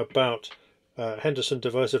talk about Henderson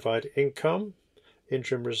Diversified Income,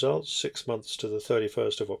 interim results, 6 months to the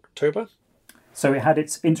 31st of October. So it had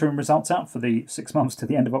its interim results out for the 6 months to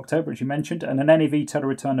the end of October, as you mentioned, and an NAV total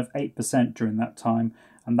return of 8% during that time,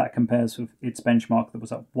 and that compares with its benchmark that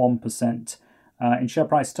was up 1%. In share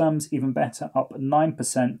price terms, even better, up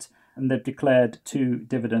 9%, and they've declared 2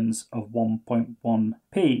 dividends of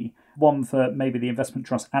 1.1p. One for maybe the investment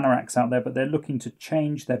trust Annorax out there, but they're looking to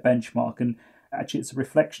change their benchmark, and actually it's a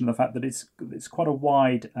reflection of the fact that it's quite a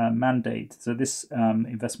wide mandate. So this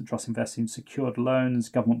investment trust invests in secured loans,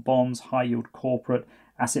 government bonds, high-yield corporate,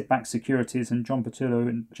 asset-backed securities, and John Patullo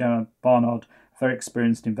and Gemma Barnard, very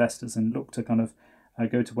experienced investors, and look to kind of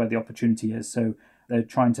go to where the opportunity is. So they're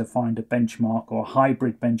trying to find a benchmark or a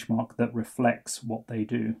hybrid benchmark that reflects what they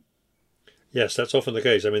do. Yes, that's often the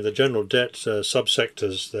case. I mean, the general debt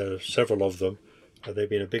subsectors, there are several of them. They've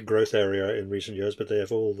been a big growth area in recent years, but they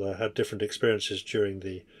have all had different experiences during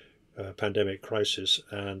the pandemic crisis,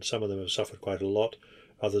 and some of them have suffered quite a lot.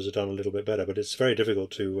 Others have done a little bit better, but it's very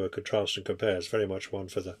difficult to contrast and compare. It's very much one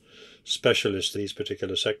for the specialists, these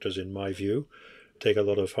particular sectors, in my view. Take a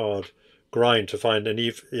lot of hard grind to find, and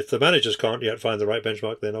if the managers can't yet find the right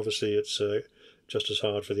benchmark, then obviously it's just as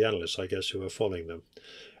hard for the analysts, I guess, who are following them.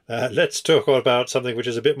 Let's talk about something which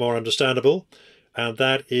is a bit more understandable, and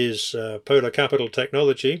that is Polar Capital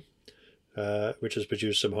Technology, which has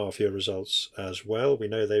produced some half-year results as well. We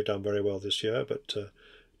know they've done very well this year, but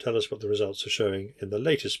tell us what the results are showing in the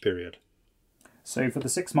latest period. So for the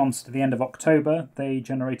 6 months to the end of October, they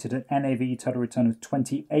generated an NAV total return of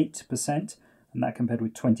 28%, and that compared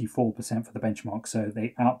with 24% for the benchmark. So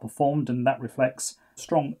they outperformed, and that reflects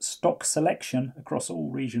strong stock selection across all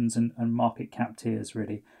regions and market cap tiers,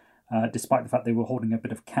 really, despite the fact they were holding a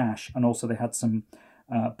bit of cash, and also they had some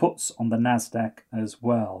puts on the NASDAQ as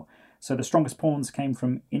well. So the strongest performance came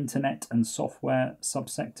from internet and software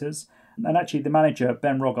subsectors. And actually the manager,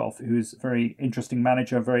 Ben Rogoff, who's a very interesting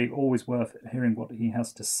manager, always worth hearing what he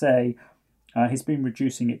has to say, he's been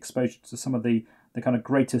reducing exposure to some of the kind of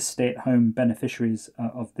greatest stay-at-home beneficiaries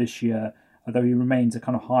of this year, although he remains a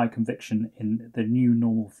kind of high conviction in the new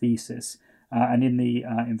normal thesis. And in the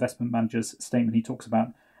investment manager's statement, he talks about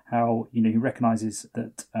how he recognises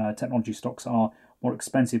that technology stocks are more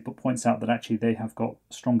expensive, but points out that actually they have got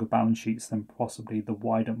stronger balance sheets than possibly the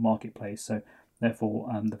wider marketplace. So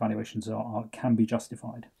therefore, the valuations can be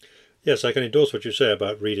justified. Yes, I can endorse what you say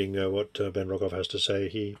about reading what Ben Rogoff has to say.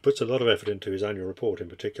 He puts a lot of effort into his annual report in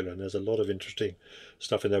particular, and there's a lot of interesting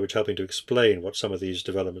stuff in there which helping to explain what some of these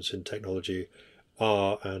developments in technology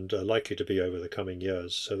are and are likely to be over the coming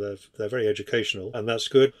years. So they're very educational, and that's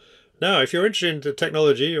good. Now, if you're interested in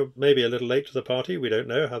technology, you're maybe a little late to the party. We don't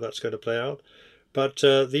know how that's going to play out. But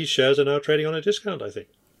these shares are now trading on a discount, I think.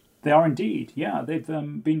 They are indeed, yeah. They've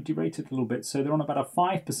been derated a little bit, so they're on about a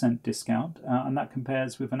 5% discount, and that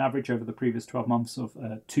compares with an average over the previous 12 months of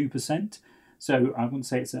 2%. So I wouldn't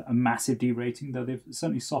say it's a massive derating, though they've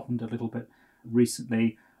certainly softened a little bit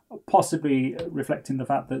recently, possibly reflecting the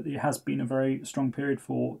fact that it has been a very strong period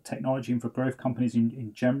for technology and for growth companies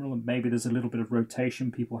in general, and maybe there's a little bit of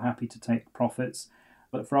rotation, people happy to take profits,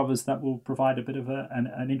 but for others that will provide a bit of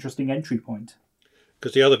an interesting entry point.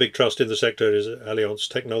 Because the other big trust in the sector is Allianz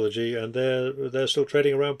Technology, and they're still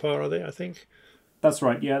trading around par, are they? I think. That's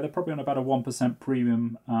right. Yeah, they're probably on about a 1%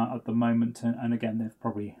 premium at the moment, and again, they've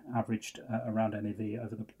probably averaged around NAV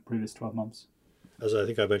over the previous 12 months. As I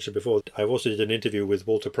think I mentioned before, I also did an interview with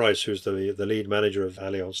Walter Price, who's the lead manager of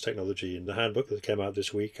Allianz Technology in the handbook that came out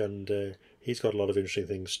this week, and he's got a lot of interesting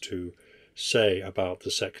things to say about the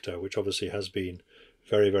sector, which obviously has been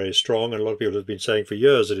very, very strong, and a lot of people have been saying for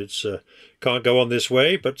years that it's can't go on this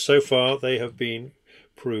way, but so far they have been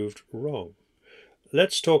proved wrong.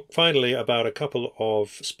 Let's talk finally about a couple of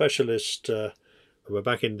specialists. We're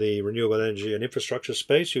back in the renewable energy and infrastructure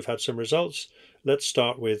space. You've had some results. Let's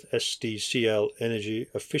start with SDCL Energy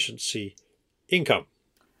Efficiency Income.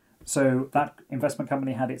 So that investment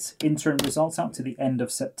company had its interim results out to the end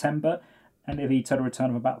of September. NAV total return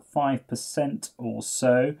of about 5% or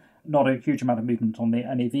so. Not a huge amount of movement on the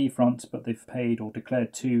NAV front, but they've paid or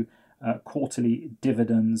declared two quarterly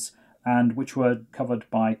dividends, and which were covered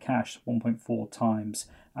by cash 1.4 times.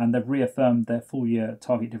 And they've reaffirmed their full year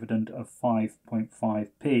target dividend of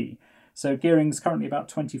 5.5p. So gearing is currently about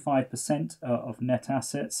 25% of net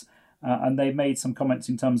assets. And they made some comments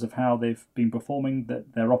in terms of how they've been performing,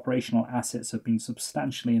 that their operational assets have been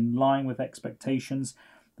substantially in line with expectations,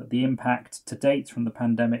 that the impact to date from the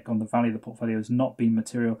pandemic on the value of the portfolio has not been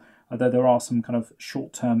material, although there are some kind of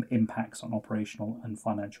short-term impacts on operational and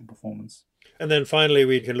financial performance. And then finally,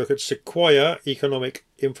 we can look at Sequoia Economic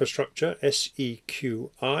Infrastructure,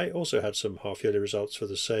 SEQI, also had some half-yearly results for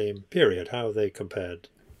the same period. How have they compared?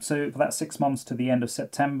 So for that 6 months to the end of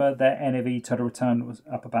September, their NAV total return was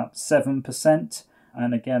up about 7%.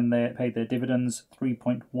 And again, they paid their dividends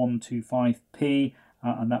 3.125p,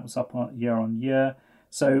 and that was up year on year.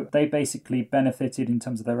 So they basically benefited in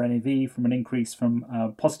terms of their NAV from an increase from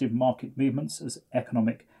positive market movements as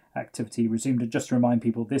economic activity resumed. And just to remind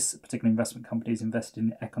people, this particular investment company is invested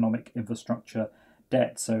in economic infrastructure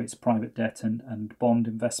debt, so it's private debt and bond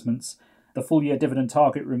investments. The full year dividend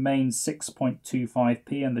target remains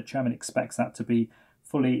 6.25p, and the chairman expects that to be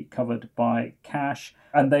fully covered by cash.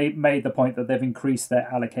 And they made the point that they've increased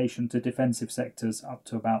their allocation to defensive sectors up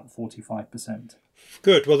to about 45%.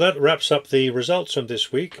 Good. Well, that wraps up the results from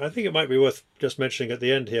this week. I think it might be worth just mentioning at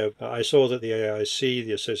the end here, I saw that the AIC,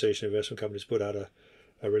 the Association of Investment Companies, put out a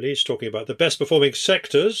release talking about the best performing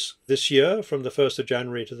sectors this year from the 1st of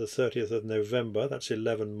January to the 30th of November. That's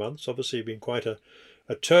 11 months. Obviously, been quite a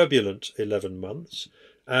turbulent 11 months.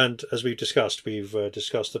 And as we've discussed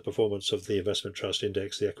the performance of the Investment Trust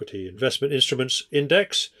Index, the Equity Investment Instruments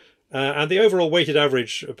Index, and the overall weighted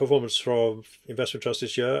average performance from Investment Trust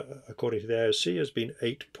this year, according to the AIC, has been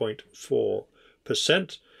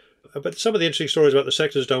 8.4%. But some of the interesting stories about the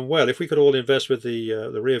sector has done well. If we could all invest with the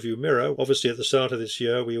rear view mirror, obviously at the start of this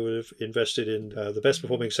year we would have invested in the best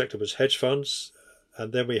performing sector was hedge funds,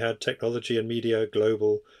 and then we had technology and media,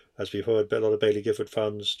 global, as we've heard, a lot of Baillie Gifford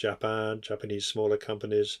funds, Japanese smaller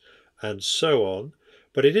companies, and so on.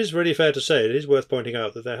 But it is really fair to say, it is worth pointing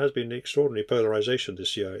out that there has been extraordinary polarization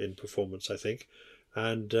this year in performance, I think.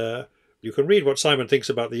 And you can read what Simon thinks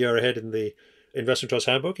about the year ahead in the Investment Trust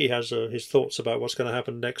Handbook. He has his thoughts about what's going to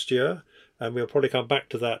happen next year. And we'll probably come back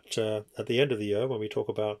to that at the end of the year when we talk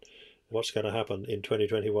about what's going to happen in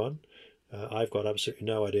 2021. I've got absolutely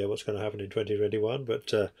no idea what's going to happen in 2021,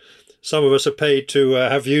 but some of us are paid to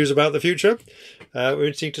have views about the future. We're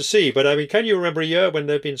interesting to see. But I mean, can you remember a year when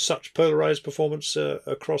there have been such polarized performance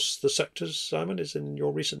across the sectors, Simon? Is in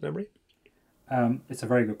your recent memory? It's a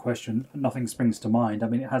very good question. Nothing springs to mind. I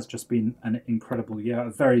mean, it has just been an incredible year, a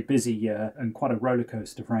very busy year, and quite a roller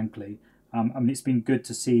coaster, frankly. I mean, it's been good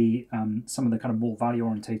to see some of the kind of more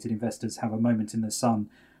value-orientated investors have a moment in the sun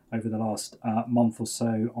over the last month or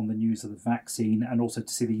so on the news of the vaccine, and also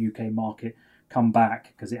to see the UK market come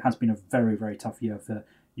back, because it has been a very, very tough year for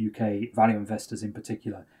UK value investors in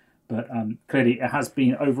particular. But clearly it has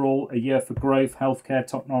been overall a year for growth, healthcare,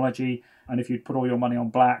 technology, and if you'd put all your money on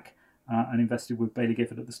black and invested with Baillie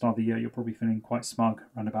Gifford at the start of the year, you're probably feeling quite smug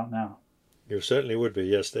round about now. You certainly would be,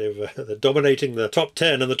 yes. They're dominating the top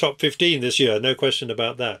 10 and the top 15 this year, no question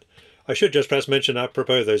about that. I should just perhaps mention,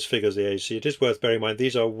 apropos those figures, the AIC, it is worth bearing in mind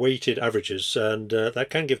these are weighted averages, and that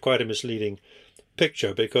can give quite a misleading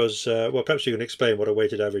picture because, well, perhaps you can explain what a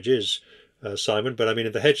weighted average is, Simon, but I mean,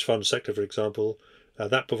 in the hedge fund sector, for example,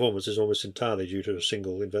 that performance is almost entirely due to a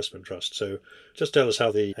single investment trust. So just tell us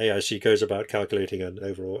how the AIC goes about calculating an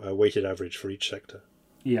overall weighted average for each sector.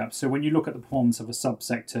 Yeah, so when you look at the performance of a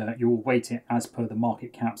subsector, you will weight it as per the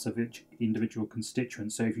market caps of each individual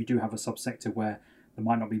constituent. So if you do have a subsector where there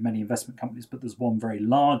might not be many investment companies, but there's one very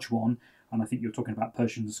large one, and I think you're talking about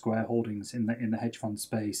Pershing Square Holdings in the hedge fund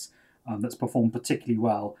space, that's performed particularly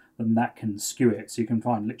well, then that can skew it. So you can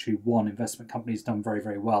find literally one investment company has done very,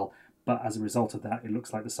 very well, but as a result of that, it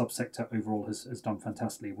looks like the subsector overall has done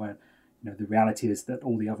fantastically, where the reality is that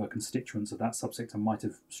all the other constituents of that subsector might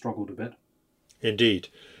have struggled a bit. Indeed.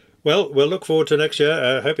 Well, we'll look forward to next year.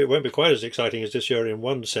 I hope it won't be quite as exciting as this year in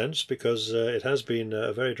one sense, because it has been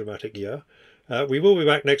a very dramatic year. We will be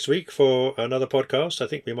back next week for another podcast. I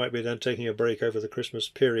think we might be then taking a break over the Christmas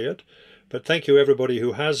period. But thank you, everybody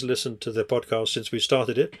who has listened to the podcast since we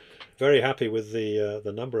started it. Very happy with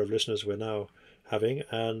the number of listeners we're now having.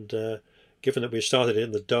 And given that we started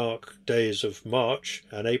in the dark days of March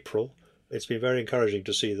and April, it's been very encouraging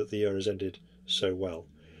to see that the year has ended so well.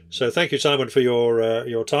 So thank you, Simon, for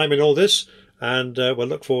your time in all this, and we'll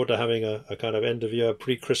look forward to having a kind of end-of-year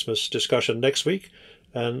pre-Christmas discussion next week,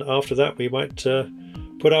 and after that we might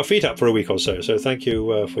put our feet up for a week or so. So thank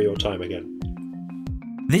you for your time again.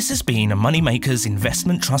 This has been a Moneymakers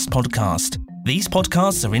Investment Trust podcast. These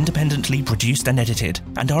podcasts are independently produced and edited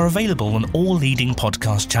and are available on all leading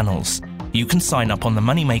podcast channels. You can sign up on the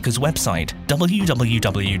Moneymakers website,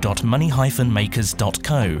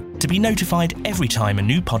 www.money-makers.co, to be notified every time a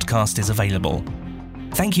new podcast is available.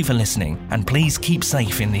 Thank you for listening, and please keep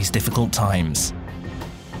safe in these difficult times.